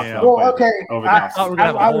about well, okay.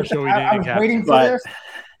 I was waiting for this.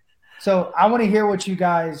 So I want to hear what you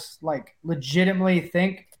guys like legitimately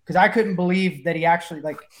think, because I couldn't believe that he actually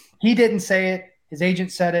he didn't say it. His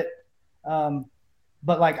agent said it.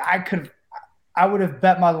 But like I would have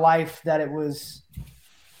bet my life that it was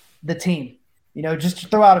the team. Just to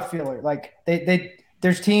throw out a feeler. Like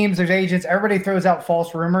there's teams, there's agents, everybody throws out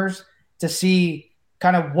false rumors to see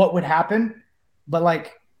kind of what would happen. But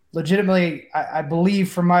like legitimately, I believe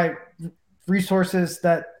from my resources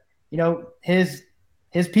that,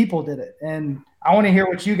 his people did it. And I want to hear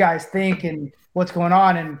what you guys think and what's going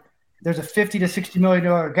on. And there's a $50 to $60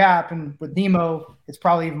 million gap. And with Nemo, it's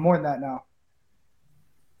probably even more than that now.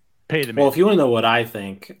 Pay the man. Well, if you want to know what I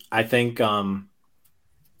think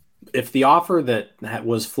if the offer that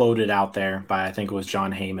was floated out there by, I think it was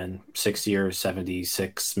John Heyman, 6 years,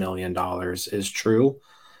 $76 million is true,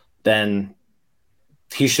 then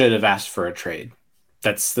he should have asked for a trade.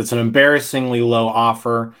 That's an embarrassingly low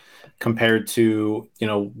offer compared to,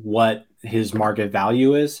 what his market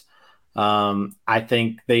value is. I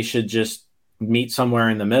think they should just meet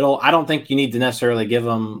somewhere in the middle. I don't think you need to necessarily give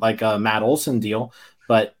him like a Matt Olson deal,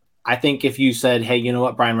 but I think if you said, hey, you know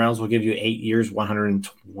what, Brian Reynolds will give you 8 years,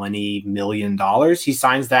 $120 million, he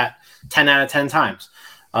signs that 10 out of 10 times.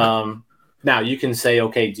 Now you can say,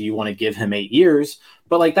 okay, do you want to give him 8 years?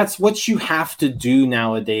 But like, that's what you have to do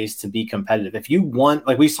nowadays to be competitive. If you want,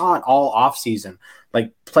 like we saw it all off season,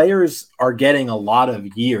 like players are getting a lot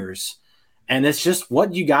of years, and it's just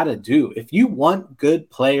what you got to do. If you want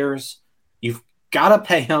good players, you've got to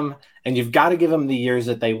pay them and you've got to give them the years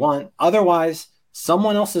that they want. Otherwise,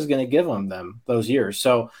 someone else is going to give them those years.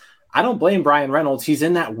 So I don't blame Brian Reynolds. He's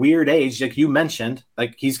in that weird age, like you mentioned,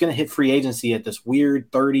 like he's going to hit free agency at this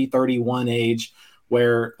weird 30, 31 age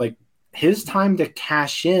where like his time to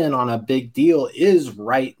cash in on a big deal is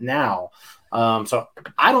right now. So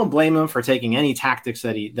I don't blame him for taking any tactics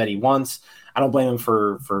that he wants. I don't blame him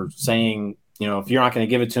for saying, if you're not going to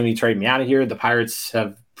give it to me, trade me out of here. The Pirates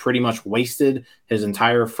have pretty much wasted his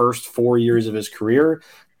entire first 4 years of his career,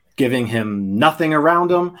 giving him nothing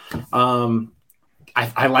around him.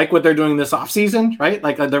 I like what they're doing this offseason, right?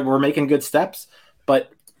 Like we're making good steps,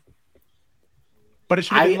 but it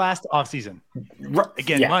should have been last offseason.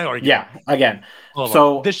 Again, my argument. Yeah, again.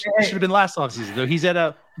 So this should have been last offseason. So he's at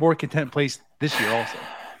a more content place this year also.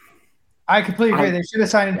 I completely agree. They should have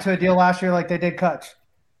signed him to a deal last year like they did Kutch.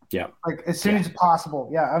 Yeah. Like as soon as possible.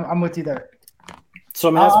 Yeah, I'm with you there. So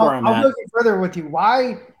I mean, that's where I'm at. I'll go further with you.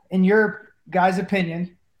 Why, in your guys'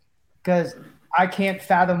 opinion, because I can't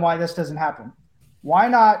fathom why this doesn't happen. Why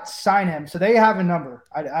not sign him? So they have a number.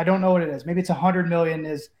 I don't know what it is. Maybe it's $100 million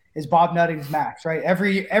is Bob Nutting's max, right?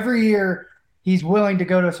 Every year he's willing to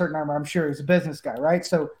go to a certain number. I'm sure he's a business guy, right?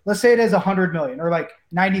 So let's say it is $100 million or like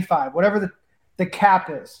 95, whatever the cap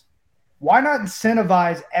is. Why not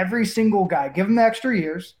incentivize every single guy, give them the extra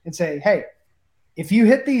years and say, hey, if you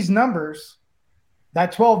hit these numbers,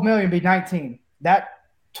 that $12 million be 19, that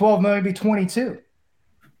 $12 million be 22.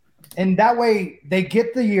 And that way they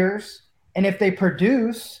get the years. And if they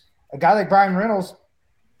produce a guy like Brian Reynolds,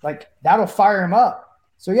 like that'll fire him up.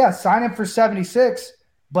 So yeah, sign him for 76,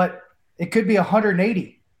 but it could be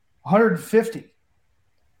 180, 150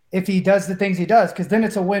 if he does the things he does, because then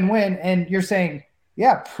it's a win-win. And you're saying,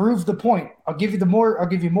 yeah, prove the point. I'll give you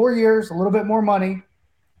more years, a little bit more money,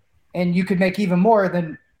 and you could make even more.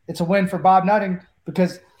 Then it's a win for Bob Nutting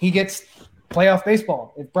because he gets playoff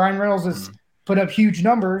baseball. If Brian Reynolds is put up huge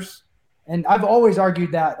numbers, and I've always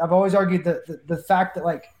argued that. I've always argued the fact that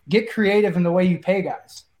like get creative in the way you pay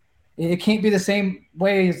guys. It can't be the same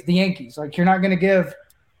way as the Yankees. Like you're not going to give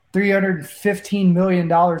 $315 million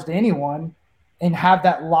to anyone and have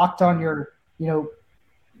that locked on your,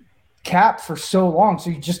 cap for so long. So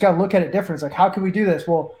you just got to look at it different. It's like, how can we do this?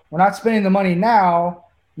 Well, we're not spending the money now.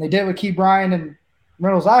 And they did it with Key Bryant and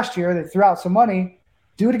Reynolds last year. They threw out some money.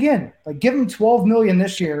 Do it again. Like give them $12 million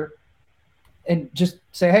this year and just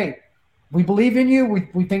say, hey, we believe in you.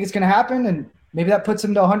 We think it's going to happen. And maybe that puts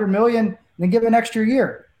them to $100 million and then give an extra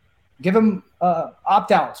year. Give them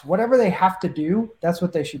opt-outs. Whatever they have to do, that's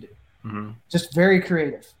what they should do. Mm-hmm. Just very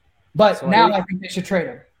creative. But So now I think they should trade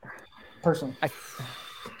him, personally. I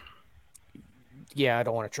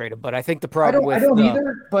don't want to trade him, but I think the I problem don't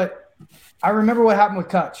either, but I remember what happened with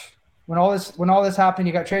Kutch. When all this happened,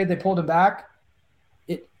 he got traded, they pulled him back.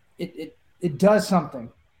 It does something.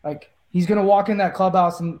 Like, he's going to walk in that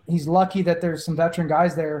clubhouse, and he's lucky that there's some veteran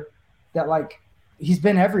guys there that, like, he's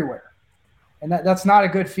been everywhere. And that's not a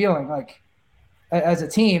good feeling, like, as a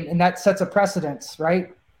team, and that sets a precedence,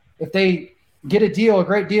 right? If they get a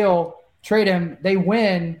great deal, trade him, they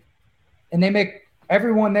win, and they make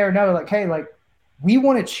everyone there know, like, hey, like, we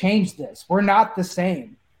want to change this. We're not the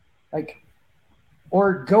same. Like,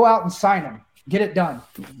 or go out and sign him. Get it done.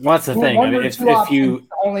 What's the thing? I mean, if you,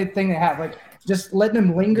 the only thing they have, like, just letting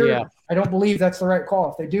them linger. Yeah. I don't believe that's the right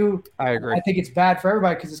call. If they do, I agree. I think it's bad for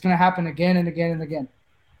everybody because it's going to happen again and again and again.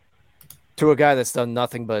 To a guy that's done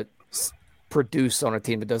nothing but produce on a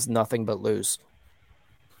team that does nothing but lose.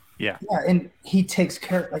 Yeah. Yeah, and he takes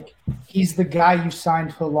care. Like, he's the guy you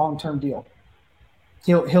signed to a long-term deal.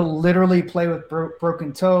 He'll literally play with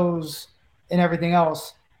broken toes and everything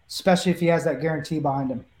else, especially if he has that guarantee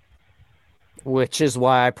behind him. Which is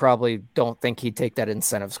why I probably don't think he'd take that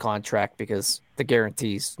incentives contract, because the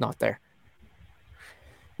guarantee's not there.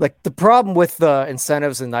 Like, the problem with the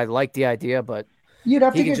incentives, and I like the idea, but you'd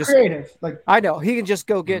have to get creative. Like, I know he can just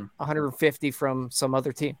go get 150 from some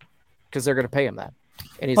other team because they're going to pay him that,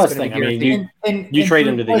 and he's going to be guaranteed. I mean, you trade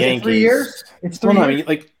him to the Yankees. 3 years? It's 3 years. I mean,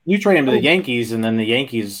 like, you trade him to the Yankees, and then the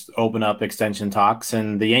Yankees open up extension talks,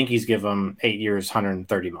 and the Yankees give him 8 years, $130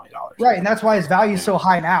 million. Right, and that's why his value is so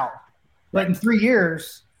high now. But in 3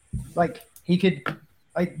 years, like, he could,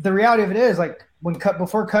 like, the reality of it is, like,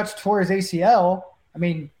 before Kutch tore his ACL, I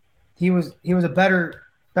mean, he was a better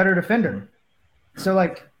defender. So,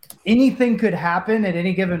 like, anything could happen at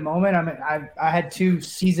any given moment. I mean, I had 2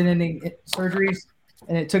 season-ending surgeries,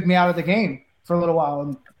 and it took me out of the game for a little while.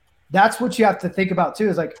 And that's what you have to think about too.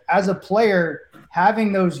 Is, like, as a player,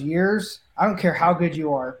 having those years, I don't care how good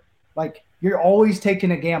you are, like, you're always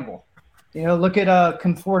taking a gamble. You know, look at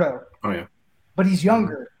Conforto. Oh yeah, but he's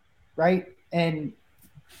younger, right? And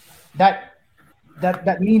that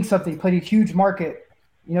means something. He played a huge market.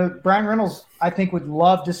 You know, Brian Reynolds, I think, would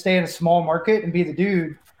love to stay in a small market and be the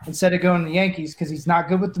dude instead of going to the Yankees, because he's not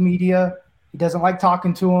good with the media. He doesn't like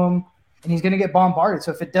talking to them, and he's going to get bombarded.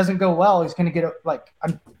 So if it doesn't go well, he's going to get, like,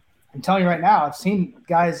 I'm telling you right now, I've seen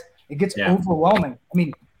guys, it gets overwhelming. I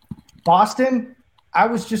mean, Boston, I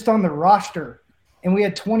was just on the roster, and we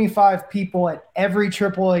had 25 people at every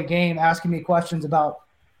AAA game asking me questions about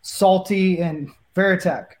Salty and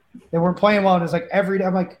Veritek. They weren't playing well, and it was like every day.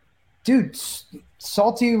 I'm like, dude,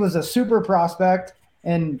 Salty was a super prospect,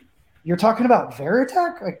 and you're talking about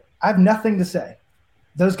Veritek? Like, I have nothing to say.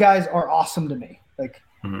 Those guys are awesome to me. Like,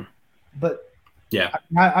 but yeah,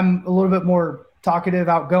 I'm a little bit more talkative,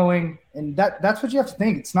 outgoing, and that's what you have to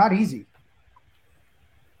think. It's not easy.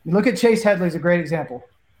 You look at Chase Headley is a great example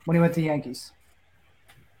when he went to the Yankees.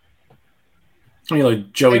 I mean,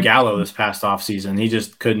 like Joey Gallo this past offseason, he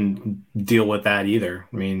just couldn't deal with that either.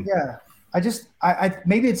 I mean, yeah, I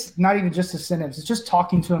maybe it's not even just incentives. It's just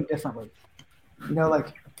talking to him differently. You know,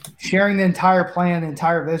 like sharing the entire plan, the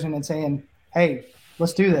entire vision, and saying, hey,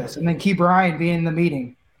 let's do this. And then Key Bryan being in the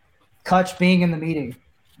meeting, Kutch being in the meeting,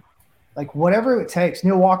 like whatever it takes,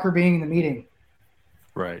 Neil Walker being in the meeting.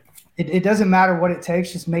 Right. It doesn't matter what it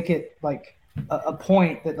takes. Just make it like a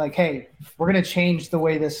point that, like, hey, we're going to change the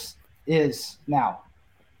way this is now.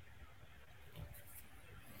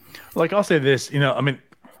 Like, I'll say this, you know, I mean,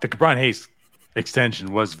 the Brian Hayes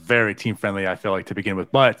extension was very team friendly, I feel like, to begin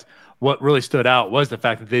with. But what really stood out was the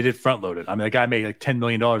fact that they did front load it. I mean, the guy made like $10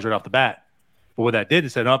 million right off the bat. But what that did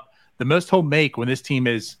is set up the most he'll make when this team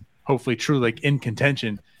is hopefully truly like in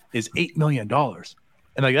contention is $8 million.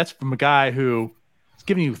 And like, that's from a guy who is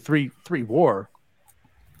giving you three WAR,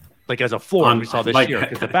 like as a floor we saw this year.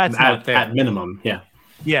 Because the bat's not there. At minimum, yeah.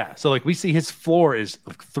 Yeah, so like we see his floor is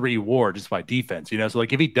like 3 WAR just by defense, you know. So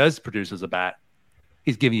like if he does produce as a bat,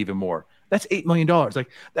 he's giving even more. That's $8 million.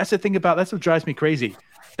 Like that's the thing about that's what drives me crazy.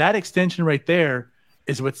 That extension right there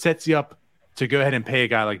is what sets you up to go ahead and pay a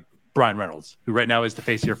guy like Brian Reynolds, who right now is the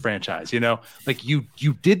face of your franchise. You know, like you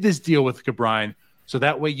did this deal with Brian, so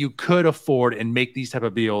that way you could afford and make these type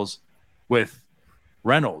of deals with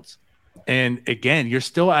Reynolds. And again, you're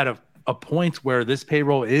still at a point where this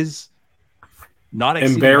payroll is not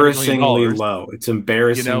embarrassingly low. It's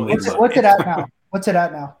embarrassingly low. What's it at now? What's it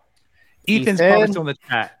at now? Ethan's probably still in the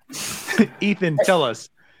chat. Ethan, tell us.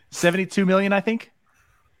 72 million, I think.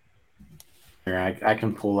 Here, I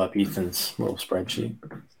can pull up Ethan's little spreadsheet.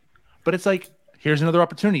 But it's like, here's another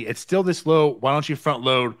opportunity. It's still this low. Why don't you front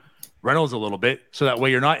load Reynolds a little bit so that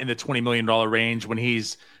way you're not in the $20 million range when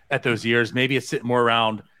he's at those years. Maybe it's sitting more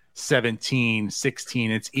around 17,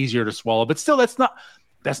 16. It's easier to swallow, but still, that's not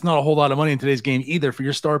a whole lot of money in today's game either for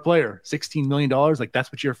your star player. $16 million, like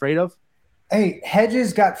that's what you're afraid of? Hey,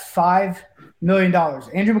 Hedges got $5 million.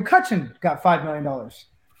 Andrew McCutchen got $5 million.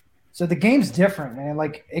 So the game's different, man.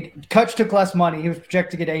 Like Kutch took less money. He was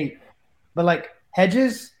projected to get 8. But like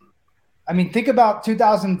Hedges, I mean, think about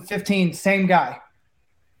 2015, same guy.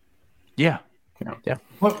 Yeah.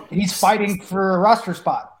 Look, he's fighting for a roster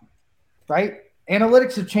spot, right?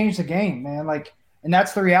 Analytics have changed the game, man. Like, and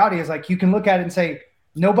that's the reality is like you can look at it and say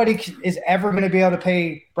nobody is ever going to be able to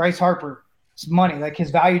pay Bryce Harper money. Like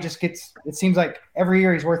his value just gets, it seems like every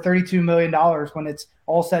year he's worth $32 million when it's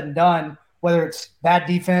all said and done, whether it's bad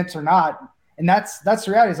defense or not. And that's the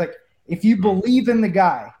reality is like, if you believe in the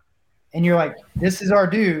guy and you're like, this is our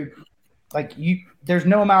dude, like there's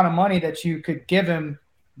no amount of money that you could give him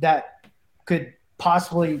that could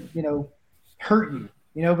possibly, hurt you,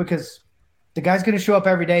 because the guy's going to show up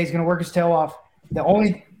every day. He's going to work his tail off. The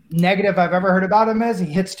only negative I've ever heard about him is he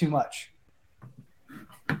hits too much.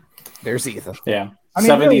 There's Ethan. Yeah. I mean,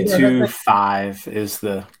 72.5 is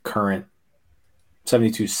the current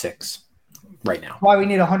 72.6 right now. Why we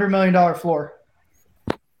need $100 million floor.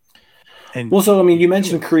 And well, so I mean, you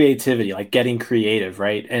mentioned creativity, like getting creative,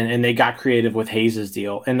 right? And they got creative with Hayes'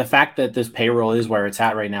 deal. And the fact that this payroll is where it's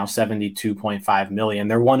at right now, $72.5 million.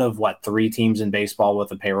 They're one of 3 teams in baseball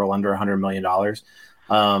with a payroll under $100 million.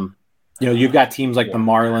 You've got teams like the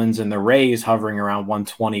Marlins and the Rays hovering around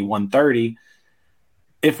 120, 130.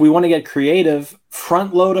 If we want to get creative,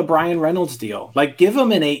 front load a Brian Reynolds deal. Like give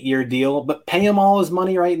him an 8-year deal, but pay him all his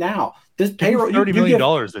money right now. This payroll, $30 million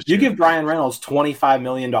this year. You give Brian Reynolds $25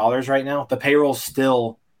 million right now. The payroll's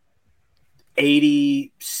still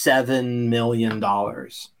 $87 million.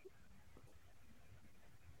 Like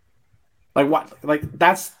what? Like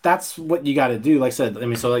that's what you got to do. Like I said, I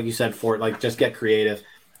mean, so like you said, for like just get creative,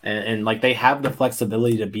 and like they have the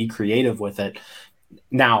flexibility to be creative with it.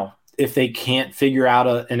 Now, if they can't figure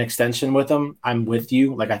out an extension with them, I'm with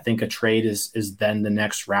you. Like I think a trade is then the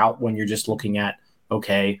next route when you're just looking at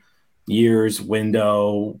years,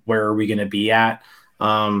 window, where are we going to be at?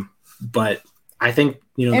 But I think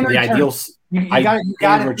the ideal. You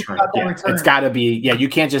got return. It's got to be. Yeah, you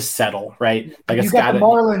can't just settle, right? Like you it's got got the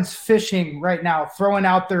Marlins fishing right now, throwing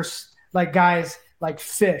out their like guys like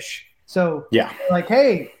fish. So yeah, like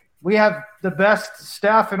hey, we have the best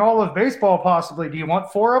staff in all of baseball. Possibly, do you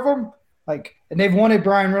want 4 of them? Like, and they've wanted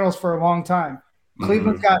Brian Reynolds for a long time.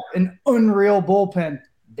 Cleveland's got an unreal bullpen.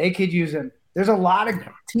 They could use him. There's a lot of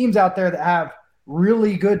teams out there that have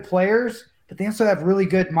really good players, but they also have really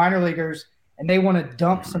good minor leaguers, and they want to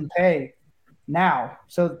dump some pay now.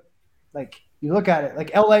 So, like, you look at it,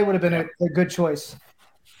 like LA would have been a good choice.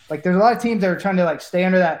 Like, there's a lot of teams that are trying to like stay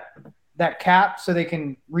under that cap so they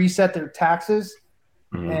can reset their taxes,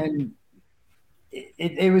 and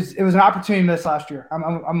it was an opportunity miss last year. I'm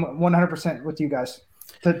 100% with you guys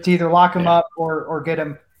to either lock him up or get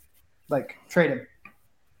him, like trade him.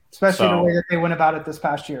 Especially the way that they went about it this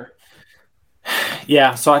past year.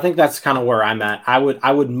 Yeah, so I think that's kind of where I'm at. I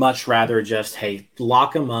would much rather just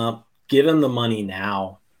lock him up, give him the money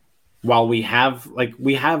now, while we have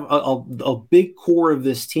a big core of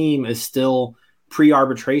this team is still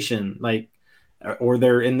pre-arbitration, or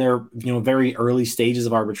they're in their very early stages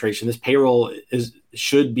of arbitration. This payroll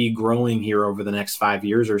should be growing here over the next 5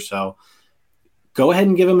 years or so. Go ahead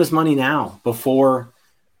and give him his money now before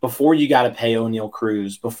you got to pay O'Neal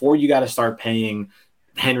Cruz, before you got to start paying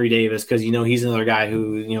Henry Davis, because he's another guy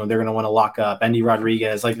who they're going to want to lock up. Endy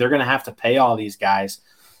Rodriguez, like they're going to have to pay all these guys,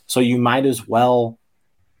 so you might as well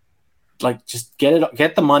just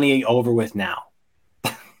get the money over with now,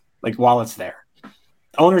 while it's there.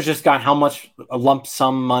 Owners just got how much a lump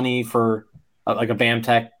sum money for a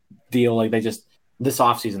BAMTech deal? Like they just this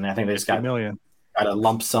offseason, I think they just got a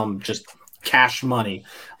lump sum just cash money.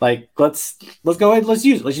 Like let's go ahead, let's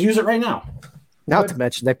use it right now. Not to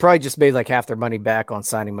mention they probably just made half their money back on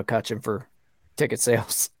signing McCutchen for ticket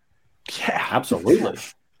sales. Yeah, absolutely.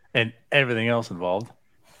 And everything else involved.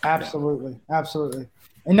 Absolutely.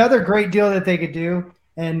 Another great deal that they could do,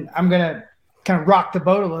 and I'm gonna kind of rock the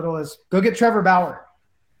boat a little, is go get Trevor Bauer.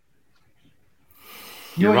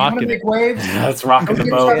 You want to make waves? Yeah, let's rock the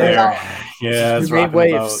boat there. Yeah, let's rock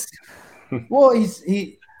waves. Well,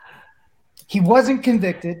 he wasn't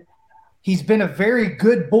convicted. He's been a very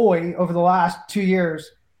good boy over the last 2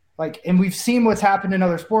 years. And we've seen what's happened in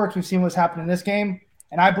other sports. We've seen what's happened in this game.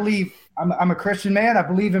 And I believe I'm a Christian man. I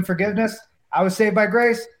believe in forgiveness. I was saved by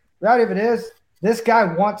grace. The reality of it is this guy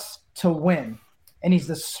wants to win. And he's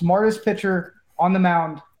the smartest pitcher on the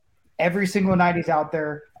mound every single night he's out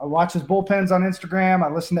there. I watch his bullpens on Instagram.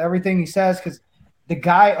 I listen to everything he says because the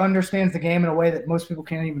guy understands the game in a way that most people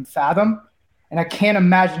can't even fathom. And I can't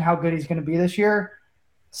imagine how good he's going to be this year.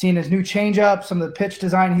 Seeing his new changeup, some of the pitch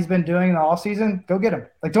design he's been doing in the offseason, go get him.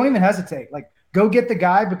 Like, don't even hesitate. Like, go get the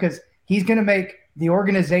guy because he's going to make the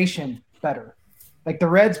organization better. Like the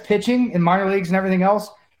Reds pitching in minor leagues and everything else,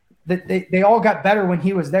 they all got better when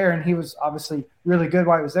he was there, and he was obviously really good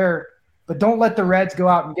while he was there. But don't let the Reds go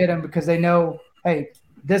out and get him because they know, hey,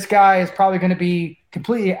 this guy is probably going to be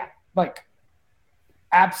completely like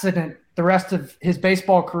absent the rest of his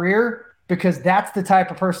baseball career because that's the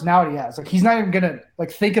type of personality he has. Like he's not even going to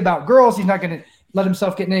like think about girls. He's not going to let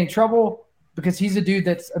himself get in any trouble because he's a dude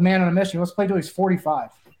that's a man on a mission. He wants to play till he's 45.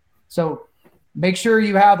 So make sure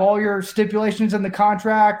you have all your stipulations in the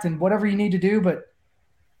contract and whatever you need to do, but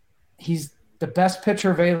he's the best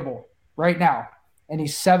pitcher available right now, and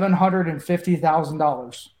he's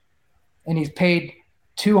 $750,000, and he's paid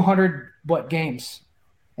 200 games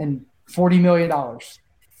and $40 million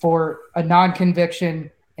for a non-conviction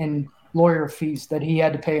and lawyer fees that he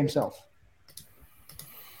had to pay himself.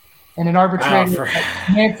 And an arbitrator,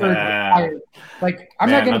 Hanford, like I'm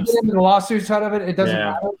not going to get into the lawsuits out of it. It doesn't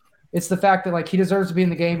matter. It's the fact that like he deserves to be in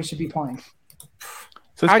the game. He should be playing.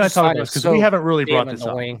 So it's kind of tough because we haven't really brought this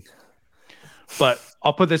up. But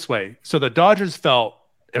I'll put it this way. So the Dodgers felt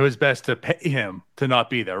it was best to pay him to not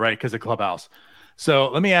be there, right? Because of clubhouse. So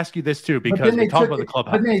let me ask you this too, because we talked about the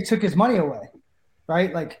clubhouse. But then they took his money away,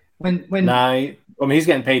 right? Like when he's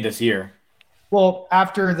getting paid this year. Well,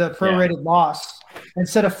 after the prorated loss,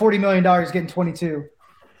 instead of $40 million, he's getting 22.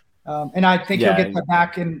 And I think he'll get that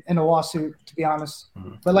back in a lawsuit, to be honest.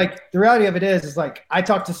 Mm-hmm. But like the reality of it is like I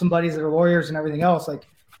talked to some buddies that are lawyers and everything else. Like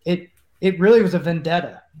it really was a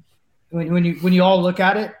vendetta when you all look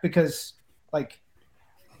at it, because like,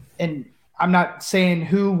 and I'm not saying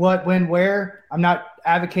who, what, when, where. I'm not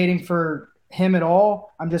advocating for him at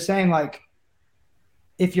all. I'm just saying like,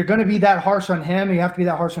 if you're going to be that harsh on him, you have to be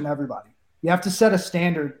that harsh on everybody. You have to set a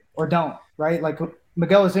standard or don't, right? Like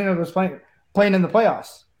Miguel Ozuna was playing in the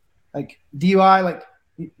playoffs. Like DUI, like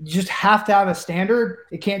you just have to have a standard.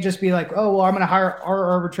 It can't just be like, oh, well, I'm going to hire our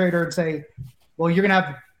arbitrator and say, well, you're going to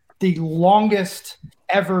have the longest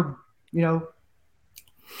ever,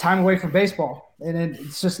 time away from baseball. And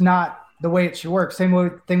it's just not the way it should work.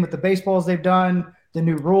 Same thing with the baseballs they've done, the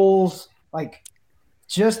new rules. Like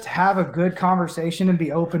just have a good conversation and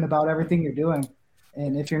be open about everything you're doing.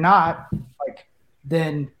 And if you're not, like,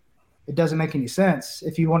 then it doesn't make any sense.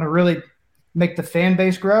 If you want to really make the fan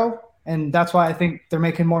base grow, and that's why I think they're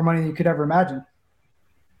making more money than you could ever imagine,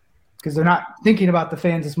 because they're not thinking about the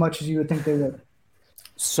fans as much as you would think they would.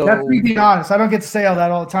 So that's me being honest. I don't get to say all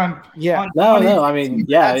that all the time. Yeah, no. I mean,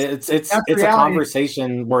 it's a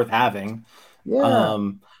conversation worth having. Yeah.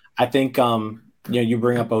 I think you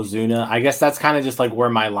bring up Ozuna. I guess that's kind of just like where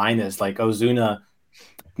my line is. Like Ozuna,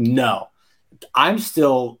 no. I'm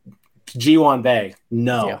still G1 Bay.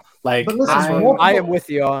 No. Yeah. Like I am with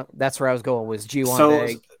you. That's where I was going, was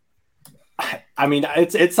G1 Bay. I mean,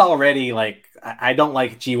 it's already like I don't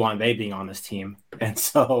like G1 Bay being on this team. And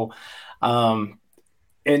so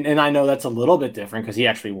and I know that's a little bit different because he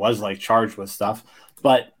actually was like charged with stuff.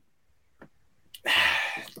 But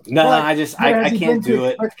no, I can't do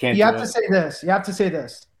it. You have to say this. You have to say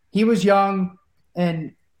this. He was young,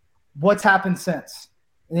 and what's happened since?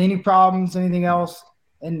 Any problems, anything else?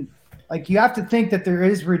 And like you have to think that there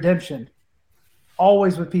is redemption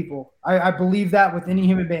always with people. I believe that with any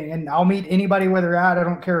human being. And I'll meet anybody where they're at. I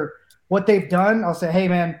don't care what they've done. I'll say, hey,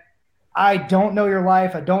 man, I don't know your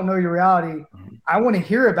life. I don't know your reality. I want to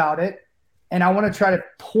hear about it. And I want to try to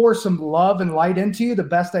pour some love and light into you the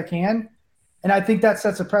best I can. And I think that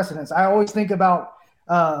sets a precedence. I always think about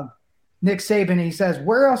Nick Saban. He says,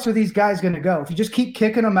 where else are these guys going to go? If you just keep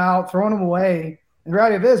kicking them out, throwing them away, the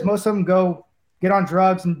reality of it is most of them go get on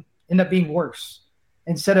drugs and end up being worse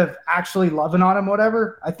instead of actually loving on him,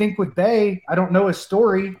 whatever. I think with Bay, I don't know his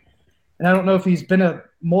story, and I don't know if he's been a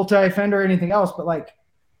multi-offender or anything else, but like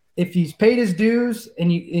if he's paid his dues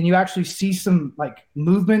and you actually see some like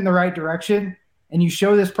movement in the right direction and you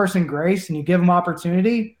show this person grace and you give them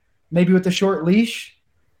opportunity, maybe with a short leash,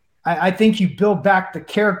 I think you build back the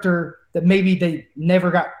character that maybe they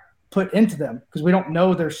never got put into them because we don't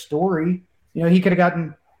know their story. He could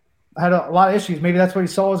have had a lot of issues. Maybe that's what he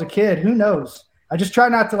saw as a kid. Who knows? I just try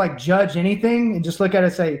not to like judge anything and just look at it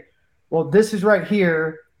and say, well, this is right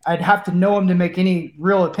here. I'd have to know him to make any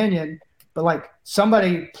real opinion, but like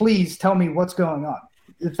somebody please tell me what's going on,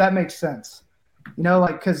 if that makes sense.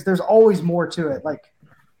 Because there's always more to it, like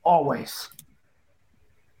always.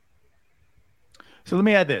 So let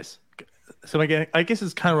me add this. So again, I guess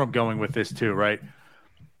it's kind of where I'm going with this too, right?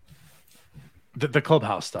 The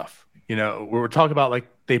clubhouse stuff. You know, we're talking about like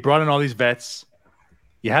they brought in all these vets.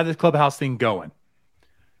 You have this clubhouse thing going.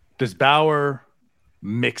 Does Bauer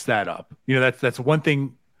mix that up? You know, that's one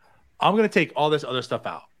thing. I'm going to take all this other stuff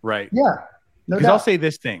out, right? Yeah. No Because doubt. I'll say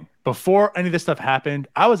this thing. Before any of this stuff happened,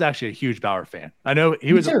 I was actually a huge Bauer fan. I know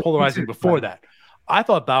he was polarizing before that. I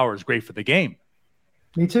thought Bauer was great for the game.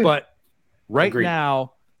 Me too. But right Agreed.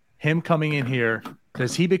 now, him coming in here,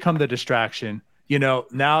 does he become the distraction? You know,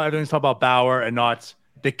 now everyone's talking about Bauer and not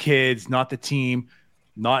the kids, not the team,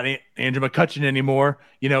 not Andrew McCutcheon anymore.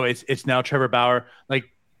 You know, it's now Trevor Bauer. Like,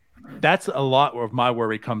 that's a lot of my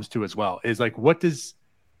worry comes to as well. Is like, what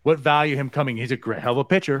value him coming? He's a great hell of a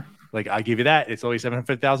pitcher. Like, I give you that. It's only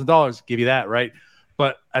 $750,000. Give you that, right?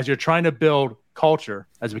 But as you're trying to build culture,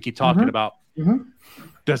 as we keep talking about,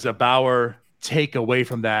 does a Bauer take away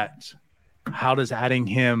from that? How does adding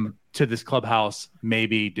him to this clubhouse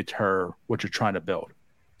maybe deter what you're trying to build?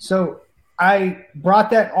 So I brought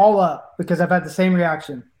that all up because I've had the same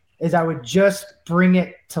reaction. Is I would just bring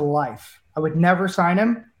it to life. I would never sign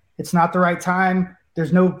him. It's not the right time.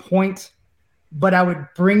 There's no point. But I would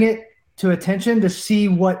bring it to attention to see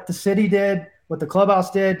what the city did, what the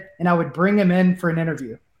clubhouse did, and I would bring him in for an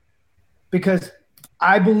interview. Because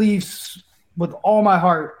I believe with all my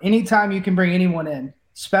heart, anytime you can bring anyone in,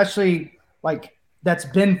 especially like that's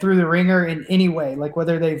been through the ringer in any way, like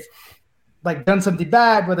whether they've like done something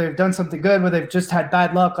bad, whether they've done something good, whether they've just had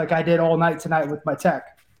bad luck like I did all night tonight with my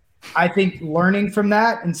tech. I think learning from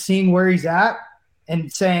that and seeing where he's at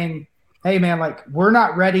and saying, hey, man, like we're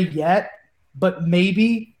not ready yet, but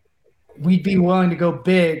maybe we'd be willing to go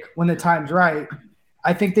big when the time's right.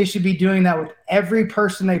 I think they should be doing that with every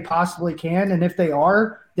person they possibly can. And if they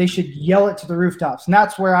are, they should yell it to the rooftops. And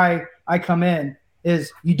that's where I come in,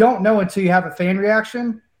 is you don't know until you have a fan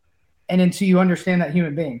reaction and until you understand that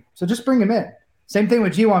human being. So just bring him in. Same thing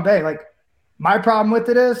with G1 Bay. Like my problem with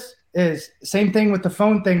it is same thing with the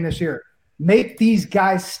phone thing this year. Make these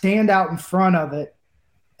guys stand out in front of it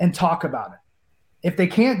and talk about it. If they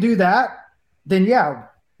can't do that, then yeah,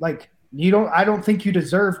 like I don't think you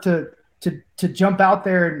deserve to jump out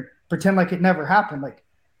there and pretend like it never happened. Like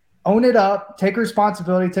own it up, take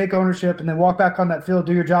responsibility, take ownership, and then walk back on that field,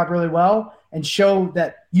 do your job really well, and show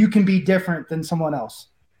that you can be different than someone else.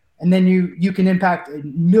 And then you can impact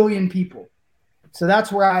 1 million people. So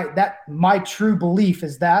that's where my true belief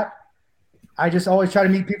is that. I just always try to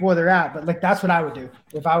meet people where they're at, but like that's what I would do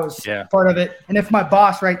if I was part of it. And if my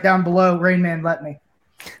boss right down below, Rain Man, let me.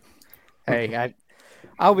 Hey,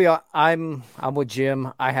 I'm with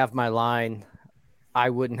Jim. I have my line.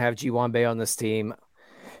 I wouldn't have G1 Bay on this team.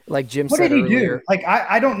 Like Jim what said did he earlier, do? Like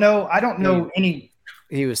I don't know any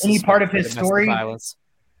part of his story. Violence.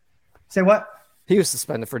 Say what? He was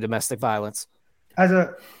suspended for domestic violence.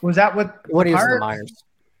 Was that with when he was in the Pirates? minors?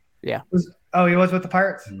 Yeah. He was with the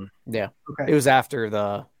Pirates? Yeah. Okay. It was after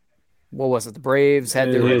the Braves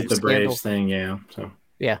had their the Braves thing, yeah. So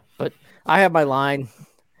yeah, but I have my line.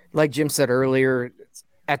 Like Jim said earlier,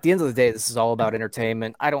 at the end of the day, this is all about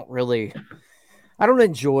entertainment. I don't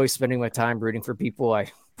enjoy spending my time rooting for people.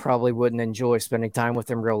 I probably wouldn't enjoy spending time with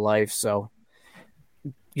them in real life. So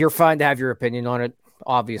you're fine to have your opinion on it,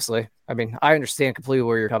 obviously. I mean, I understand completely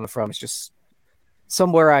where you're coming from. It's just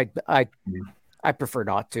somewhere I prefer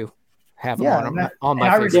not to have them on my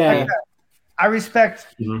Facebook. I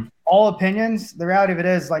respect all opinions. The reality of it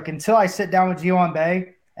is, like, until I sit down with G1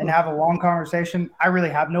 Bay and have a long conversation, I really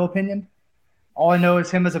have no opinion. All I know is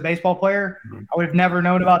him as a baseball player. I would have never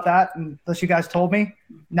known about that unless you guys told me.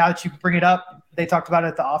 Now that you bring it up, they talked about it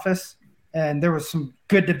at the office, and there was some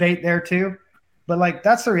good debate there too. But, like,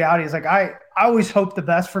 that's the reality. Is like I always hope the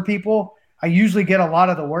best for people. I usually get a lot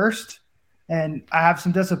of the worst, and I have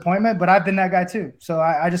some disappointment, but I've been that guy too. So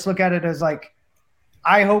I just look at it as like,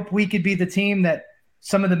 I hope we could be the team that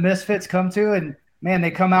some of the misfits come to, and man,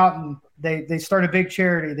 they come out and they start a big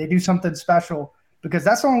charity. They do something special, because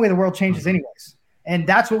that's the only way the world changes anyways. And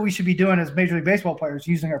that's what we should be doing as Major League Baseball players,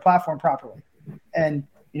 using our platform properly. And,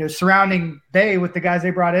 surrounding Bay with the guys they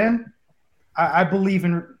brought in, I believe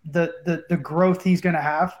in the growth he's going to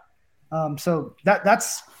have. So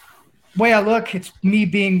that's the way I look. It's me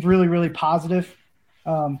being really, really positive.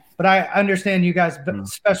 But I understand you guys,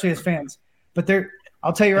 especially as fans. But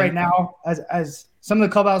I'll tell you right now, as some of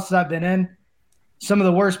the clubhouses I've been in, some of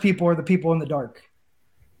the worst people are the people in the dark.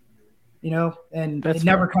 And it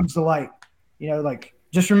never comes to light. Like,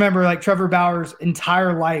 just remember, like, Trevor Bauer's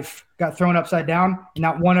entire life got thrown upside down, and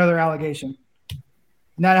not one other allegation.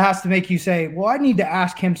 And that has to make you say, well, I need to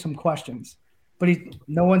ask him some questions. But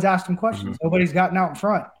no one's asked him questions. Nobody's gotten out in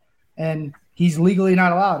front. And he's legally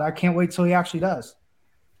not allowed. I can't wait till he actually does.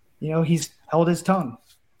 You know, he's held his tongue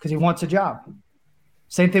because he wants a job.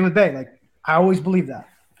 Same thing with Bay. Like, I always believe that.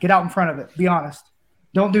 Get out in front of it. Be honest.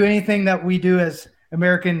 Don't do anything that we do as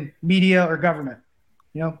American media or government.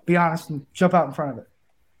 You know, be honest and jump out in front of it.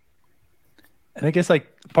 And I guess like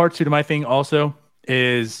part two to my thing also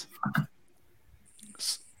is,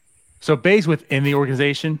 so Bay's within the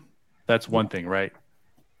organization. That's one thing, right?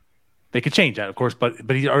 They could change that, of course, but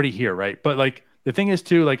he's already here, right? But like the thing is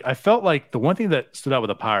too, like I felt like the one thing that stood out with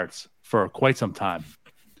the Pirates for quite some time,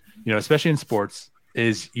 you know, especially in sports,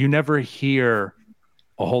 is you never hear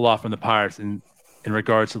a whole lot from the Pirates in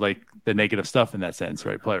regards to like the negative stuff in that sense,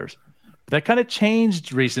 right? Players. But that kind of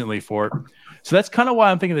changed recently for it. So that's kind of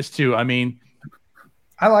why I'm thinking this too. I mean,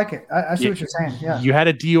 I like it. I see what you're saying. Yeah. You had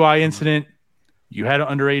a DUI incident. You had an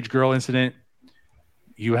underage girl incident.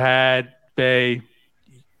 You had Bay.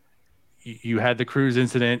 You had the Cruz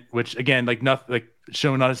incident, which again, like nothing, like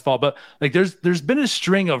showing not his fault, but like there's been a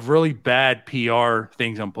string of really bad PR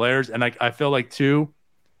things on players, and like I feel like too,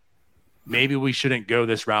 maybe we shouldn't go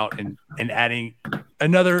this route and adding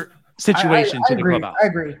another situation to the clubhouse. I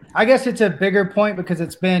agree. I guess it's a bigger point because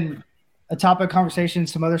it's been a topic of conversation.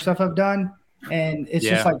 Some other stuff I've done, and it's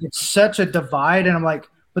just like it's such a divide, and I'm like,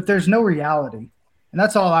 but there's no reality, and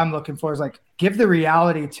that's all I'm looking for is like give the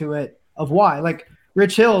reality to it of why, like.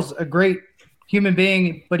 Rich Hill's a great human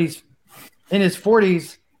being, but he's in his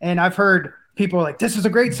 40s, and I've heard people are like, this is a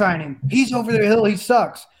great signing. He's over the hill. He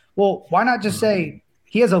sucks. Well, why not just say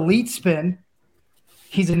he has elite spin,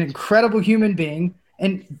 he's an incredible human being,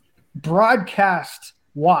 and broadcast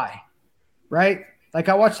why, right? Like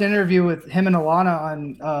I watched an interview with him and Alana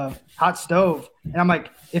on Hot Stove, and I'm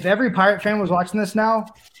like, if every Pirate fan was watching this now,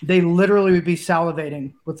 they literally would be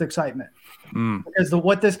salivating with excitement. Because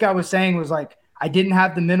what this guy was saying was like, I didn't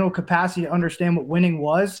have the mental capacity to understand what winning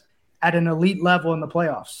was at an elite level in the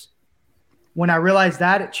playoffs. When I realized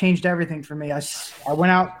that, it changed everything for me. I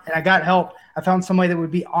went out and I got help. I found somebody that would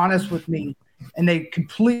be honest with me, and they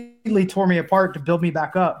completely tore me apart to build me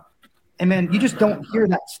back up. And man, you just don't hear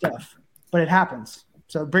that stuff, but it happens.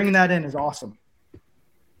 So bringing that in is awesome.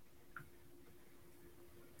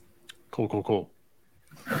 Cool.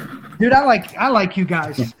 Dude, I like you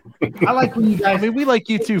guys. I like when you guys. I mean, we like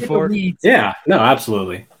you too, Ford. Yeah, no,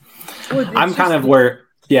 absolutely. I'm kind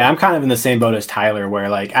of in the same boat as Tyler, where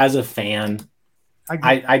like as a fan,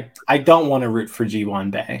 I don't want to root for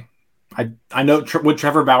G1 Bay. I know would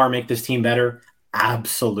Trevor Bauer make this team better?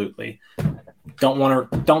 Absolutely.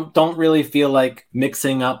 Don't really feel like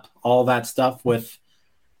mixing up all that stuff with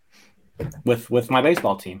my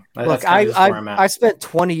baseball team. Look, I spent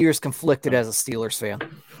 20 years conflicted as a Steelers fan.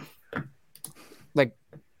 Like,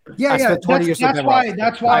 yeah.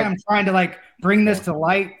 That's why I'm trying to like bring this to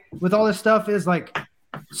light with all this stuff. Is like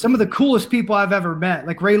some of the coolest people I've ever met,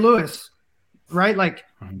 like Ray Lewis, right? Like,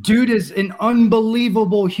 dude is an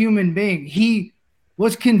unbelievable human being. He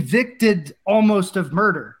was convicted almost of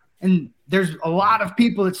murder, and there's a lot of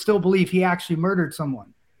people that still believe he actually murdered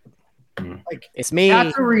someone. Like, it's me.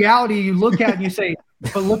 That's a reality you look at and you say,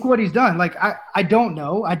 but look what he's done. Like, I don't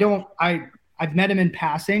know. I've met him in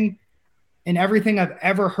passing, and everything I've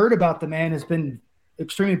ever heard about the man has been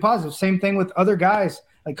extremely positive. Same thing with other guys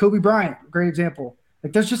like Kobe Bryant, great example.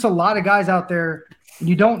 Like, there's just a lot of guys out there, and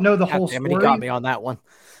you don't know the whole story. He got me on that one.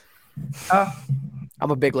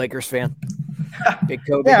 I'm a big Lakers fan. Big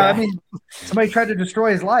Kobe. Yeah, I mean, somebody tried to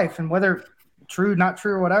destroy his life, and whether true, not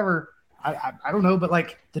true, or whatever, I don't know, but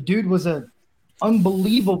like the dude was a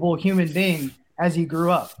unbelievable human being as he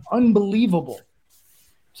grew up. Unbelievable.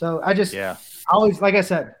 So I always, like I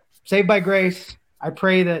said, saved by grace. I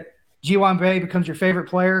pray that G1 Bay becomes your favorite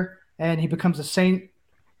player and he becomes a saint.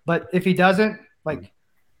 But if he doesn't, like,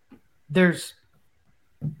 there's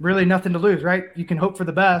really nothing to lose, right? You can hope for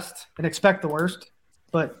the best and expect the worst,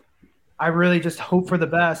 but I really just hope for the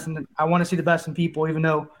best, and I want to see the best in people, even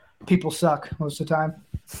though people suck most of the time.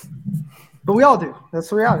 But we all do. That's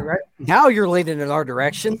the reality, right? Now you're leaning in our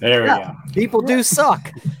direction. There we go. People do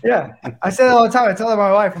suck. Yeah. I say that all the time. I tell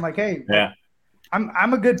my wife, I'm like, hey,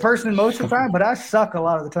 I'm a good person most of the time, but I suck a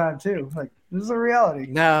lot of the time too. Like, this is a reality.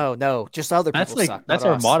 No. Just other people suck. That's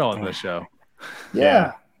our motto on this show.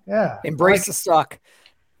 Yeah. Embrace the suck.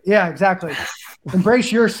 Yeah, exactly.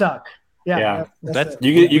 Embrace your suck. Yeah.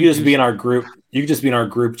 You could just be in our group. You could just be in our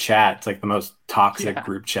group chat. It's like the most toxic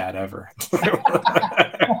group chat ever.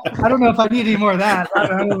 I don't know if I need any more of that. I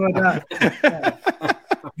don't know about that.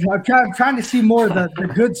 Yeah. I'm trying to see more of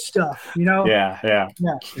the good stuff, you know? Yeah.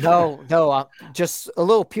 No. Just a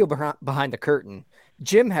little peel behind the curtain.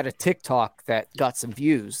 Jim had a TikTok that got some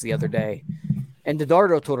views the other day, and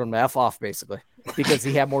Dardo told him to F off, basically. because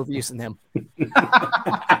he had more views than him.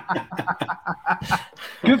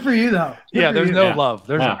 Good for you, though. Good Yeah, for there's you. no Yeah. love.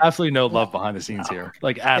 There's Yeah. absolutely no love behind the scenes here,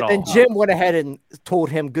 like at all. And then Jim went ahead and told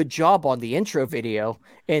him, "Good job on the intro video,"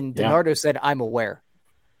 and Yeah. Donardo said, "I'm aware."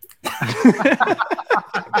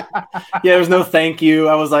 Yeah, there's no thank you.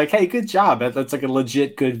 I was like, hey, good job. That's like a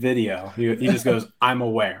legit good video. He just goes, I'm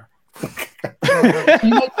aware.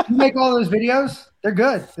 You make all those videos? They're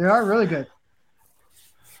good. They are really good.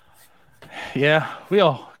 Yeah, we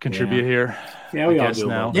all contribute here. Yeah, we I all guess do.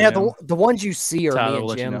 now. Yeah, the ones you see are Tyler me will and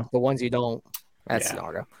let you Jim. know. The ones you don't, that's Yeah.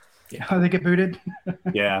 Donardo. Oh, they get booted.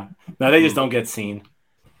 Yeah. No, they just don't get seen.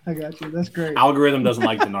 I got you. That's great. Algorithm doesn't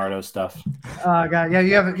like Donardo stuff. Yeah,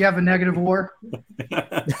 you have a negative war.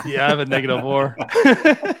 Yeah, I have a negative war.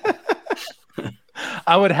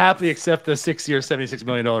 I would happily accept the 6-year, $76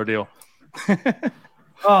 million deal.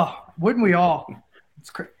 Oh, wouldn't we all?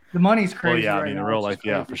 The money's Well, crazy. yeah, I right mean, in now. real It's life, just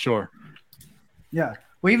yeah, crazy. for sure. Yeah.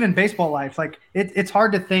 Well, even baseball life, like it's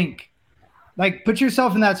hard to think. Like, put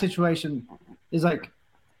yourself in that situation. Is like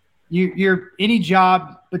you're any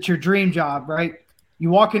job, but your dream job, right? You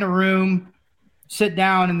walk in a room, sit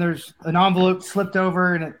down, and there's an envelope slipped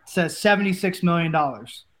over, and it says $76 million.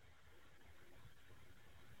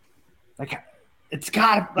 Like, it's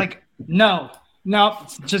got like no,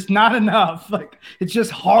 it's just not enough. Like, it's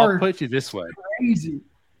just I'll hard, put it this way. crazy.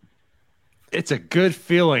 It's a good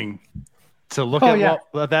feeling to look Oh, at yeah.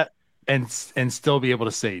 that and still be able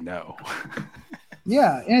to say no.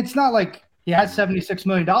 Yeah, and it's not like he had $76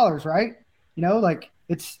 million, right? You know, like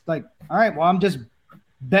it's like, all right, well, I'm just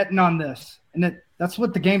betting on this, and that's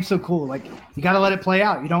what the game's so cool. Like, you got to let it play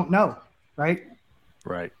out. You don't know, right?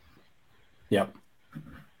 Right. Yep.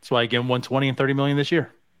 That's why I give him 120 and 30 million this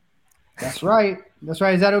year. That's right. That's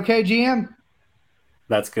right. Is that okay, GM?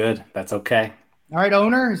 That's good. That's okay. All right,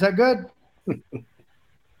 owner, is that good?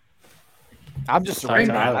 I'm just a Sorry, ring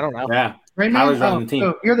man. Tyler. I don't know. Yeah. Rain Tyler's Man? running the team.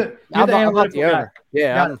 So you're the I'm not the analytical guy. owner.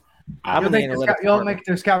 Yeah, Got I'm it. the You'll analytical make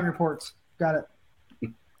their scouting reports. Got it.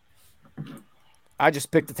 I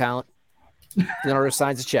just pick the talent. Donardo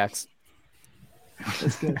signs the checks,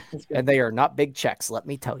 That's good. That's good. and they are not big checks. Let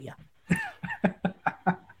me tell you.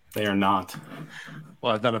 They are not.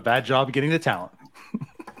 Well, I've done a bad job of getting the talent.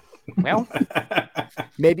 Well,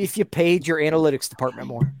 maybe if you paid your analytics department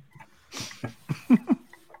more.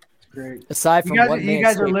 Great. Aside from You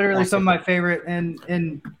guys are literally some of my favorite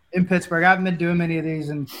in Pittsburgh. I haven't been doing many of these,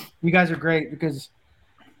 and you guys are great because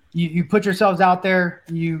you put yourselves out there.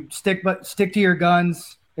 You stick to your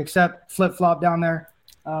guns, except flip flop down there,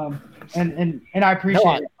 and I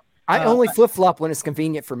appreciate it. I only flip flop when it's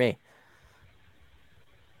convenient for me.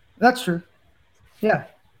 That's true. Yeah,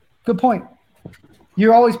 good point.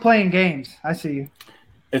 You're always playing games. I see you.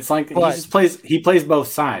 It's like But- he plays both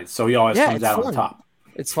sides, so he always Yeah, comes it's out on fun. top.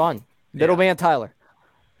 It's fun. Middleman Tyler.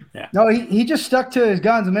 No, he just stuck to his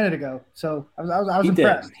guns a minute ago, so I was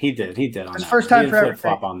impressed. He did on His that. first time he for didn't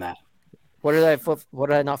flip everything. flop on that. What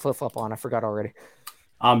did I not flip flop on? I forgot already.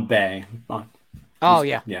 Bay. Oh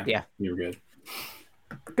yeah. Yeah. You were good.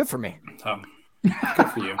 Good for me. So good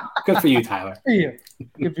for you. Good for you, Tyler.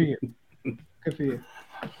 Good for you. Good for you.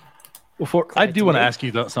 I do want to ask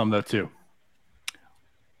you something though too.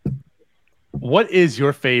 What is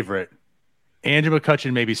your favorite Andrew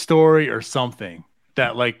McCutcheon maybe story or something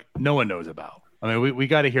that like no one knows about? I mean, we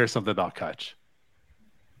got to hear something about Kutch.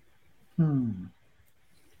 There's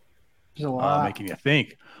a lot. Making you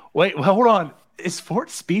think. Wait, well, hold on. Is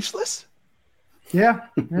Fort speechless? Yeah,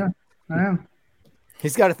 I am.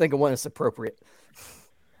 He's got to think of one that's appropriate.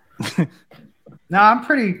 No, I'm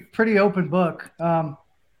pretty open book. I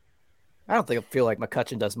don't think I feel like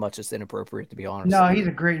McCutcheon does much that's inappropriate, to be honest. No, he's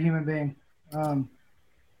a great human being.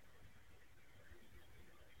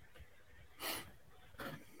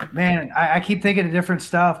 Man, I keep thinking of different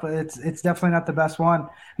stuff, but it's definitely not the best one. I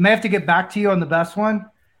may have to get back to you on the best one,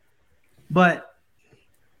 but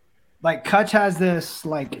like Kutch has this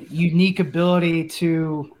like unique ability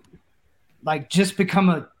to like just become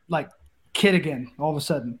a like kid again all of a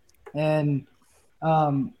sudden. And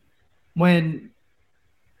when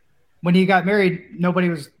he got married, nobody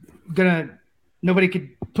could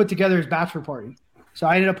put together his bachelor party. So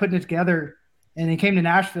I ended up putting it together, and he came to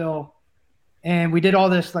Nashville, and we did all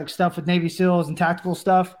this like stuff with Navy SEALs and tactical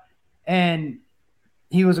stuff. And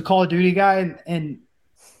he was a Call of Duty guy, and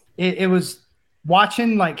it was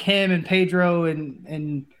watching like him and Pedro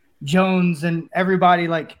and Jones and everybody,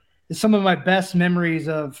 like some of my best memories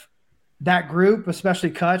of that group,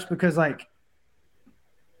 especially Kutch, because like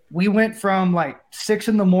we went from like 6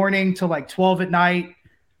 a.m. to like 12 p.m.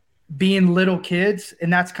 being little kids.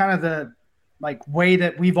 And that's kind of the like way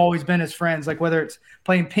that we've always been as friends, like whether it's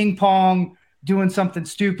playing ping pong, doing something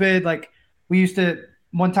stupid. Like we used to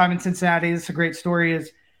one time in Cincinnati, this is a great story,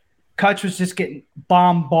 is Kutch was just getting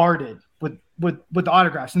bombarded with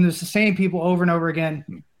autographs. And there's the same people over and over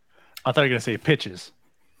again. I thought you were going to say pitches.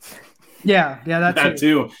 Yeah, that's that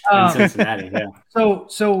too in Cincinnati. Yeah.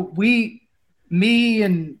 So me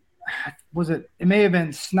and it may have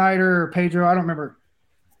been Snyder or Pedro, I don't remember,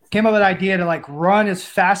 came up with an idea to like run as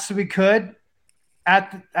fast as we could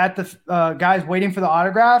at the guys waiting for the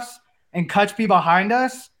autographs and Kutch be behind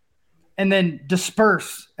us and then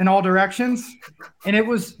disperse in all directions. And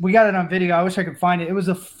we got it on video. I wish I could find it. It was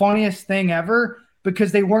the funniest thing ever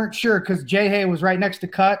because they weren't sure because Jay Hay was right next to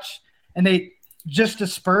Kutch and they just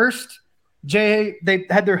dispersed. They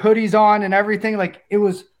had their hoodies on and everything. Like it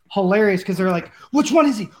was hilarious because they're like, which one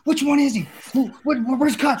is he? Which one is he?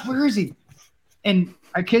 Where's Kutch? Where is he? And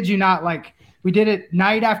I kid you not, like we did it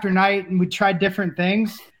night after night and we tried different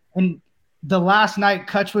things. And the last night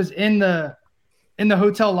Kutch was in the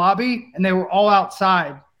hotel lobby and they were all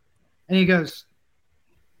outside. And he goes,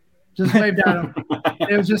 just waved at him.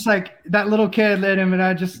 It was just like that little kid led him. And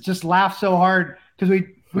I just laughed so hard because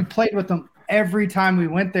we played with them every time we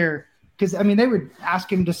went there. Because, I mean, they would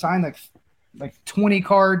ask him to sign like 20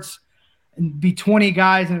 cards and be 20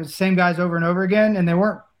 guys, and it was the same guys over and over again, and they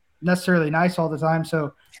weren't necessarily nice all the time.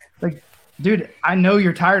 So, like, dude, I know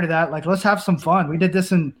you're tired of that. Like, let's have some fun. We did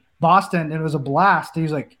this in Boston, and it was a blast. He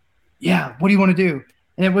was like, yeah, what do you want to do?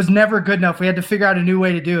 And it was never good enough. We had to figure out a new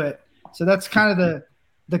way to do it. So that's kind of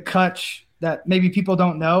the Kutch that maybe people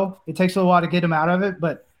don't know. It takes a little while to get him out of it,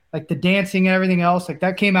 but, like, the dancing and everything else, like,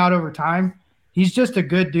 that came out over time. He's just a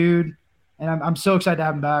good dude. And I'm so excited to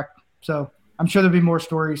have him back. So I'm sure there'll be more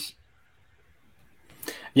stories.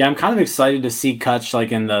 Yeah, I'm kind of excited to see Kutch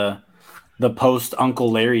like in the post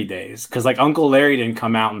Uncle Larry days because like Uncle Larry didn't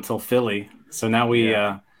come out until Philly, so now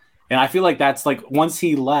and I feel like that's like once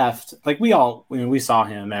he left, like we saw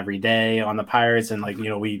him every day on the Pirates and like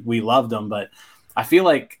we loved him, but I feel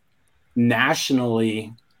like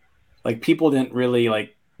nationally, like people didn't really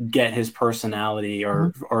like get his personality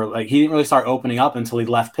or like he didn't really start opening up until he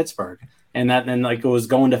left Pittsburgh. And then like it was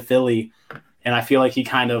going to Philly, and I feel like he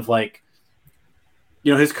kind of like,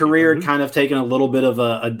 his career had kind of taken a little bit of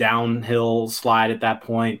a downhill slide at that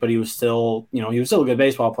point, but he was still, he was still a good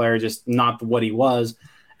baseball player, just not what he was.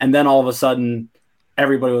 And then all of a sudden,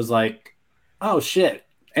 everybody was like, "Oh shit,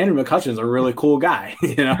 Andrew McCutchen's a really cool guy,"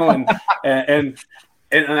 and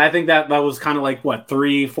I think that was kind of like what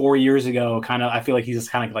 3-4 years ago. Kind of, I feel like he's just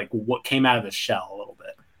kind of like what came out of the shell a little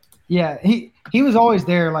bit. Yeah, he was always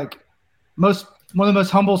there, like. One of the most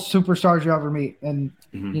humble superstars you ever meet, and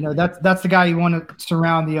that's the guy you want to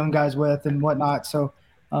surround the young guys with and whatnot. So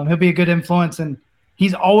he'll be a good influence, and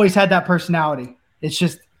he's always had that personality. It's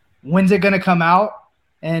just when's it going to come out,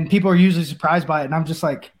 and people are usually surprised by it. And I'm just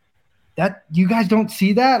like, that you guys don't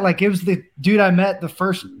see that? Like it was the dude I met the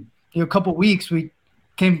first couple weeks we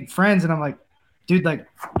became friends, and I'm like, dude, like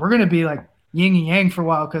we're gonna be like yin and yang for a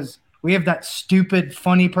while because we have that stupid,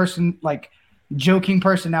 funny person, like joking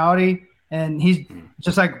personality. And he's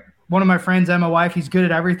just like one of my friends and my wife. He's good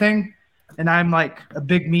at everything. And I'm like a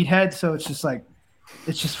big meathead. So it's just like,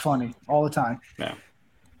 it's just funny all the time. Yeah.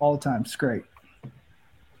 All the time. It's great.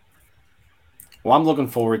 Well, I'm looking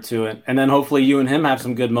forward to it. And then hopefully you and him have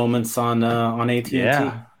some good moments on AT&T.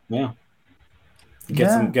 Yeah.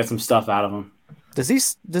 Get some stuff out of him. Does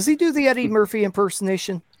he do the Eddie Murphy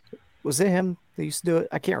impersonation? Was it him that used to do it?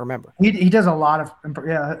 I can't remember. He does a lot of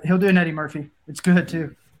he'll do an Eddie Murphy. It's good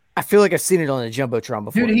too. I feel like I've seen it on the Jumbotron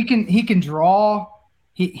before. Dude, he can draw,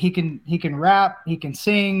 he can rap, he can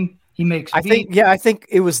sing, he makes beats. I think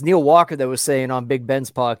it was Neil Walker that was saying on Big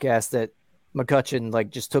Ben's podcast that McCutchen like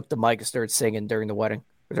just took the mic and started singing during the wedding,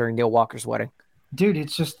 during Neil Walker's wedding. Dude,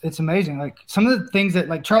 it's amazing. Like some of the things that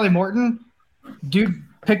like Charlie Morton, dude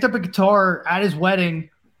picked up a guitar at his wedding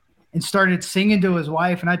and started singing to his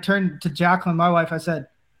wife. And I turned to Jacqueline, my wife, I said,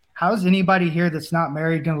 how's anybody here that's not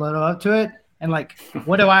married going to live up to it? And like,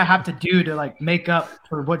 what do I have to do to like make up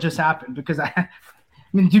for what just happened? Because I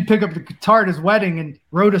mean, dude picked up the guitar at his wedding and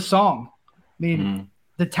wrote a song. I mean,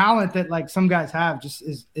 the talent that like some guys have just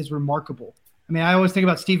is remarkable. I mean, I always think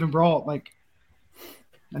about Stephen Brault. Like,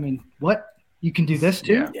 I mean, what? You can do this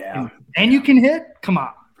too? Yeah. And you can hit? Come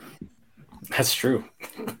on. That's true.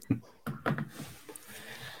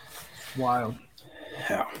 Wild.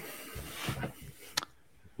 Yeah.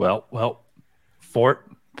 Well, Fort,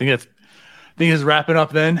 I think it's wrapping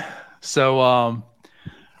up then. So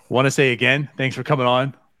want to say again, thanks for coming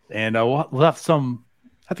on, and we'll have to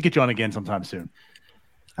get you on again sometime soon.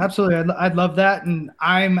 Absolutely. I'd love that. And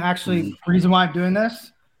I'm actually the reason why I'm doing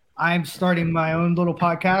this. I'm starting my own little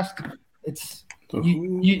podcast. It's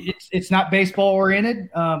It's not baseball oriented.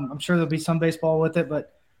 I'm sure there'll be some baseball with it,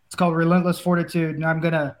 but it's called Relentless Fortitude. And I'm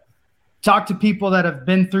going to talk to people that have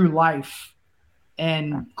been through life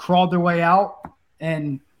and crawled their way out.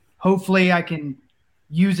 And hopefully I can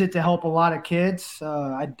use it to help a lot of kids.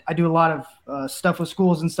 I do a lot of stuff with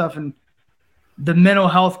schools and stuff, and the mental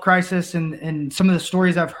health crisis and some of the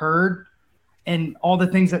stories I've heard and all the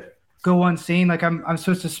things that go unseen. Like I'm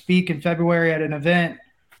supposed to speak in February at an event.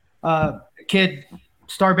 A kid,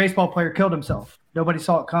 star baseball player, killed himself. Nobody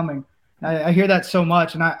saw it coming. I hear that so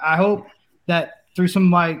much. And I hope that through some of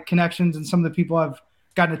my connections and some of the people I've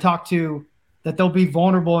gotten to talk to, that they'll be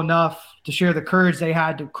vulnerable enough to share the courage they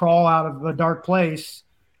had to crawl out of a dark place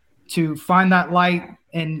to find that light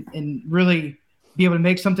and really be able to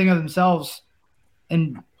make something of themselves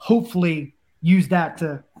and hopefully use that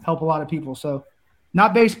to help a lot of people. So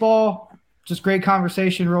not baseball, just great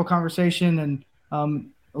conversation, real conversation, and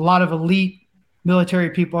a lot of elite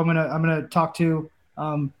military people I'm gonna talk to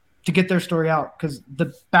get their story out, because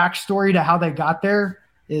the backstory to how they got there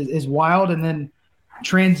is wild. And then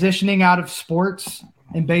transitioning out of sports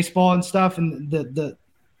and baseball and stuff, and the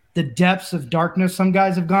depths of darkness some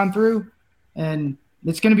guys have gone through, and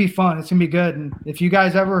it's going to be fun. It's going to be good. And if you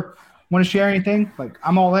guys ever want to share anything, like,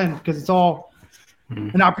 I'm all in, because it's all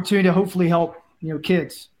an opportunity to hopefully help,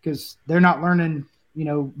 kids, because they're not learning,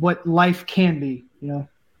 what life can be,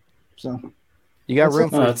 so. You got room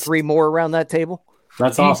for 3 more around that table?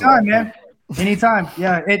 That's awesome. Anytime, man. Anytime.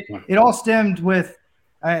 Yeah. It all stemmed with,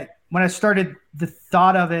 when I started the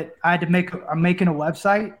thought of it, I'm making a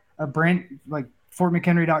website, a brand, like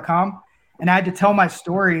fortmchenry.com. And I had to tell my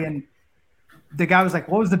story. And the guy was like,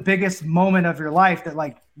 what was the biggest moment of your life that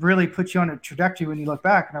like really put you on a trajectory when you look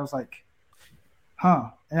back? And I was like, huh.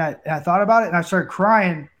 And I thought about it, and I started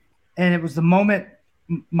crying. And it was the moment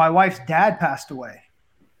my wife's dad passed away.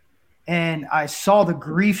 And I saw the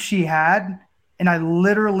grief she had. And I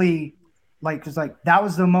literally that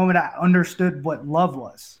was the moment I understood what love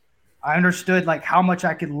was. I understood like how much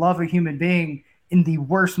I could love a human being in the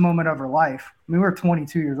worst moment of her life. I mean, we were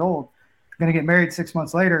 22 years old, going to get married 6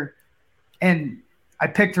 months later. And I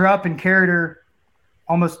picked her up and carried her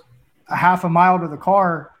almost a half a mile to the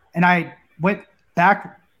car. And I went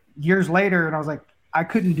back years later, and I was like, I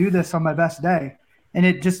couldn't do this on my best day. And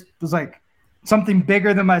it just was like something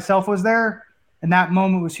bigger than myself was there. And that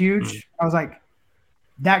moment was huge. I was like,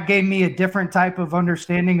 that gave me a different type of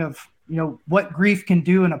understanding of, what grief can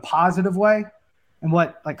do in a positive way and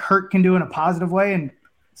what like hurt can do in a positive way. And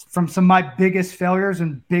from some of my biggest failures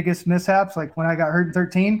and biggest mishaps, like when I got hurt in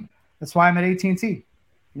 13, that's why I'm at AT&T.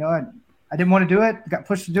 I didn't want to do it, got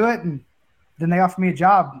pushed to do it. And then they offered me a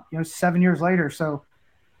job, 7 years later. So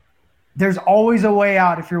there's always a way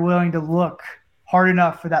out if you're willing to look hard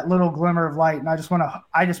enough for that little glimmer of light. And I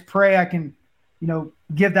just pray I can,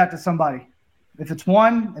 give that to somebody. If it's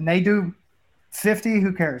one and they do 50,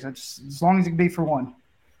 who cares? As long as it can be for one.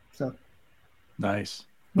 So nice.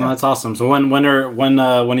 No, that's awesome. So when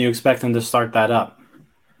are you expecting to start that up?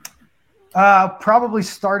 I'll probably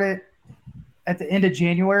start it at the end of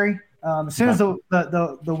January. As soon as the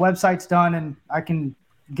website's done and I can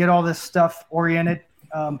get all this stuff oriented.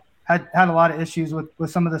 Had a lot of issues with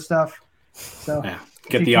some of the stuff. So yeah.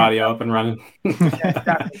 Get the audio up and running.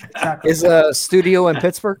 Yeah, exactly. Is a studio in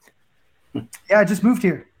Pittsburgh? Yeah, I just moved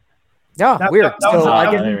here. Yeah, weird.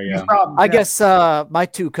 I guess my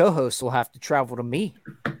 2 co-hosts will have to travel to me.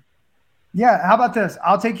 Yeah, how about this?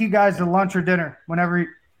 I'll take you guys to lunch or dinner whenever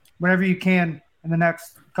you can in the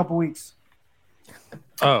next couple weeks.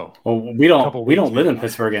 Oh, well, we don't live in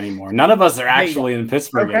Pittsburgh anymore. None of us are actually in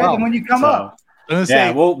Pittsburgh anymore. Okay, then when you come up,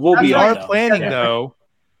 we'll be up. Our planning though,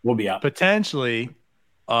 we'll be up potentially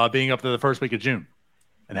being up to the first week of June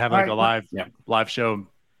and having like a live show,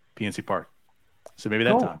 PNC Park. So maybe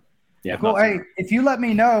that time. Yeah. Cool. Hey, if you let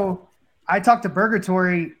me know, I talked to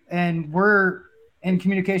Burgatory and we're in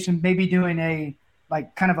communication, maybe doing a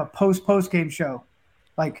like kind of a post game show,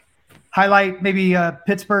 like highlight maybe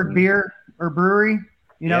Pittsburgh beer or brewery,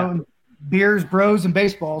 beers, bros, and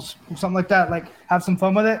baseballs, or something like that. Like have some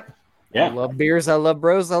fun with it. Yeah. I love beers. I love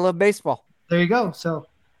bros. I love baseball. There you go. So,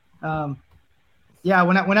 yeah,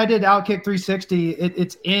 when I did Outkick 360,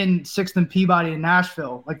 it's in 6th and Peabody in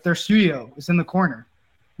Nashville. Like their studio is in the corner.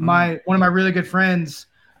 One of my really good friends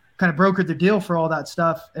kind of brokered the deal for all that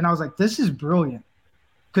stuff. And I was like, this is brilliant,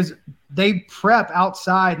 because they prep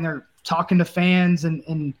outside and they're talking to fans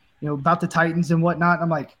and about the Titans and whatnot. And I'm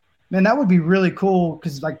like, man, that would be really cool,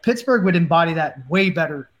 because like Pittsburgh would embody that way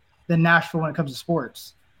better than Nashville when it comes to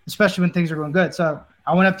sports, especially when things are going good. So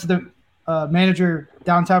I went up to the manager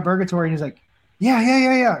downtown Burgatory, and he's like,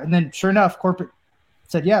 yeah. And then sure enough, corporate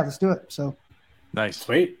said, yeah, let's do it. So Nice.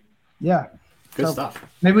 Sweet. Yeah. Good So stuff.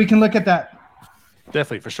 maybe we can look at that.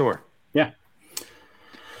 Definitely, for sure. Yeah.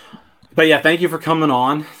 But yeah, thank you for coming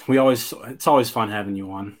on. It's always fun having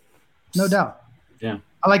you on. No doubt. Yeah.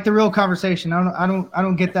 I like the real conversation. I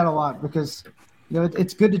don't get that a lot because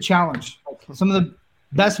it's good to challenge. Some of the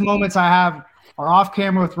best moments I have are off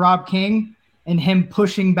camera with Rob King and him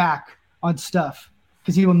pushing back on stuff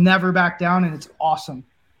because he will never back down, and it's awesome.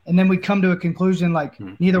 And then we come to a conclusion like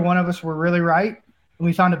neither one of us were really right, and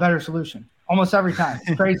we found a better solution almost every time.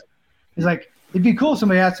 It's crazy. It's like, it'd be cool if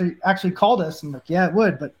somebody actually called us and like, yeah, it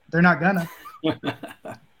would, but they're not gonna.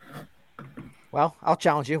 Well, I'll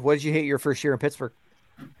challenge you. What did you hit your first year in Pittsburgh?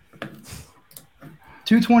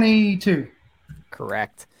 222.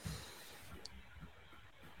 Correct.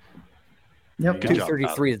 Yep. Good job,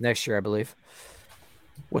 233 is next year, I believe,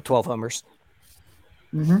 with 12 homers.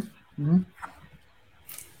 I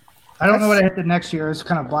don't know what I hit the next year. It's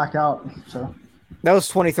kind of black out. So That was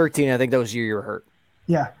 2013. I think that was the year you were hurt.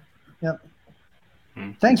 yeah. Yep.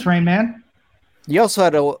 Thanks, Rain Man. You also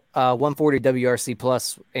had a 140 WRC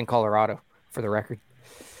plus in Colorado, for the record.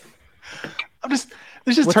 This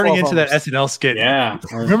is With turning 12 into that homers. SNL skit. Yeah.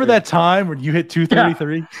 Remember that time when you hit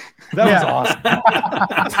 233? That was awesome.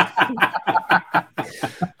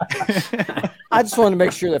 I just wanted to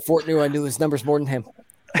make sure that Fort knew I knew his numbers more than him.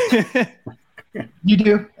 You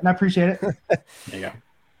do, and I appreciate it. There you go.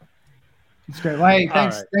 It's great. Well, hey,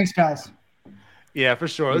 thanks, right. thanks, guys. Yeah, for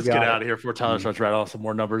sure. Let's got get it. out of here before Tyler starts writing off some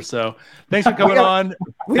more numbers. So thanks for coming on.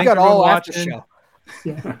 We Thanks got everyone all after watching. show.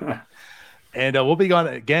 Yeah. And we'll be on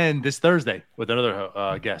again this Thursday with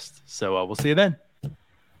another guest. So we'll see you then.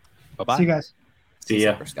 Bye-bye. See you guys. See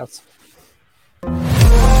ya. Scouts.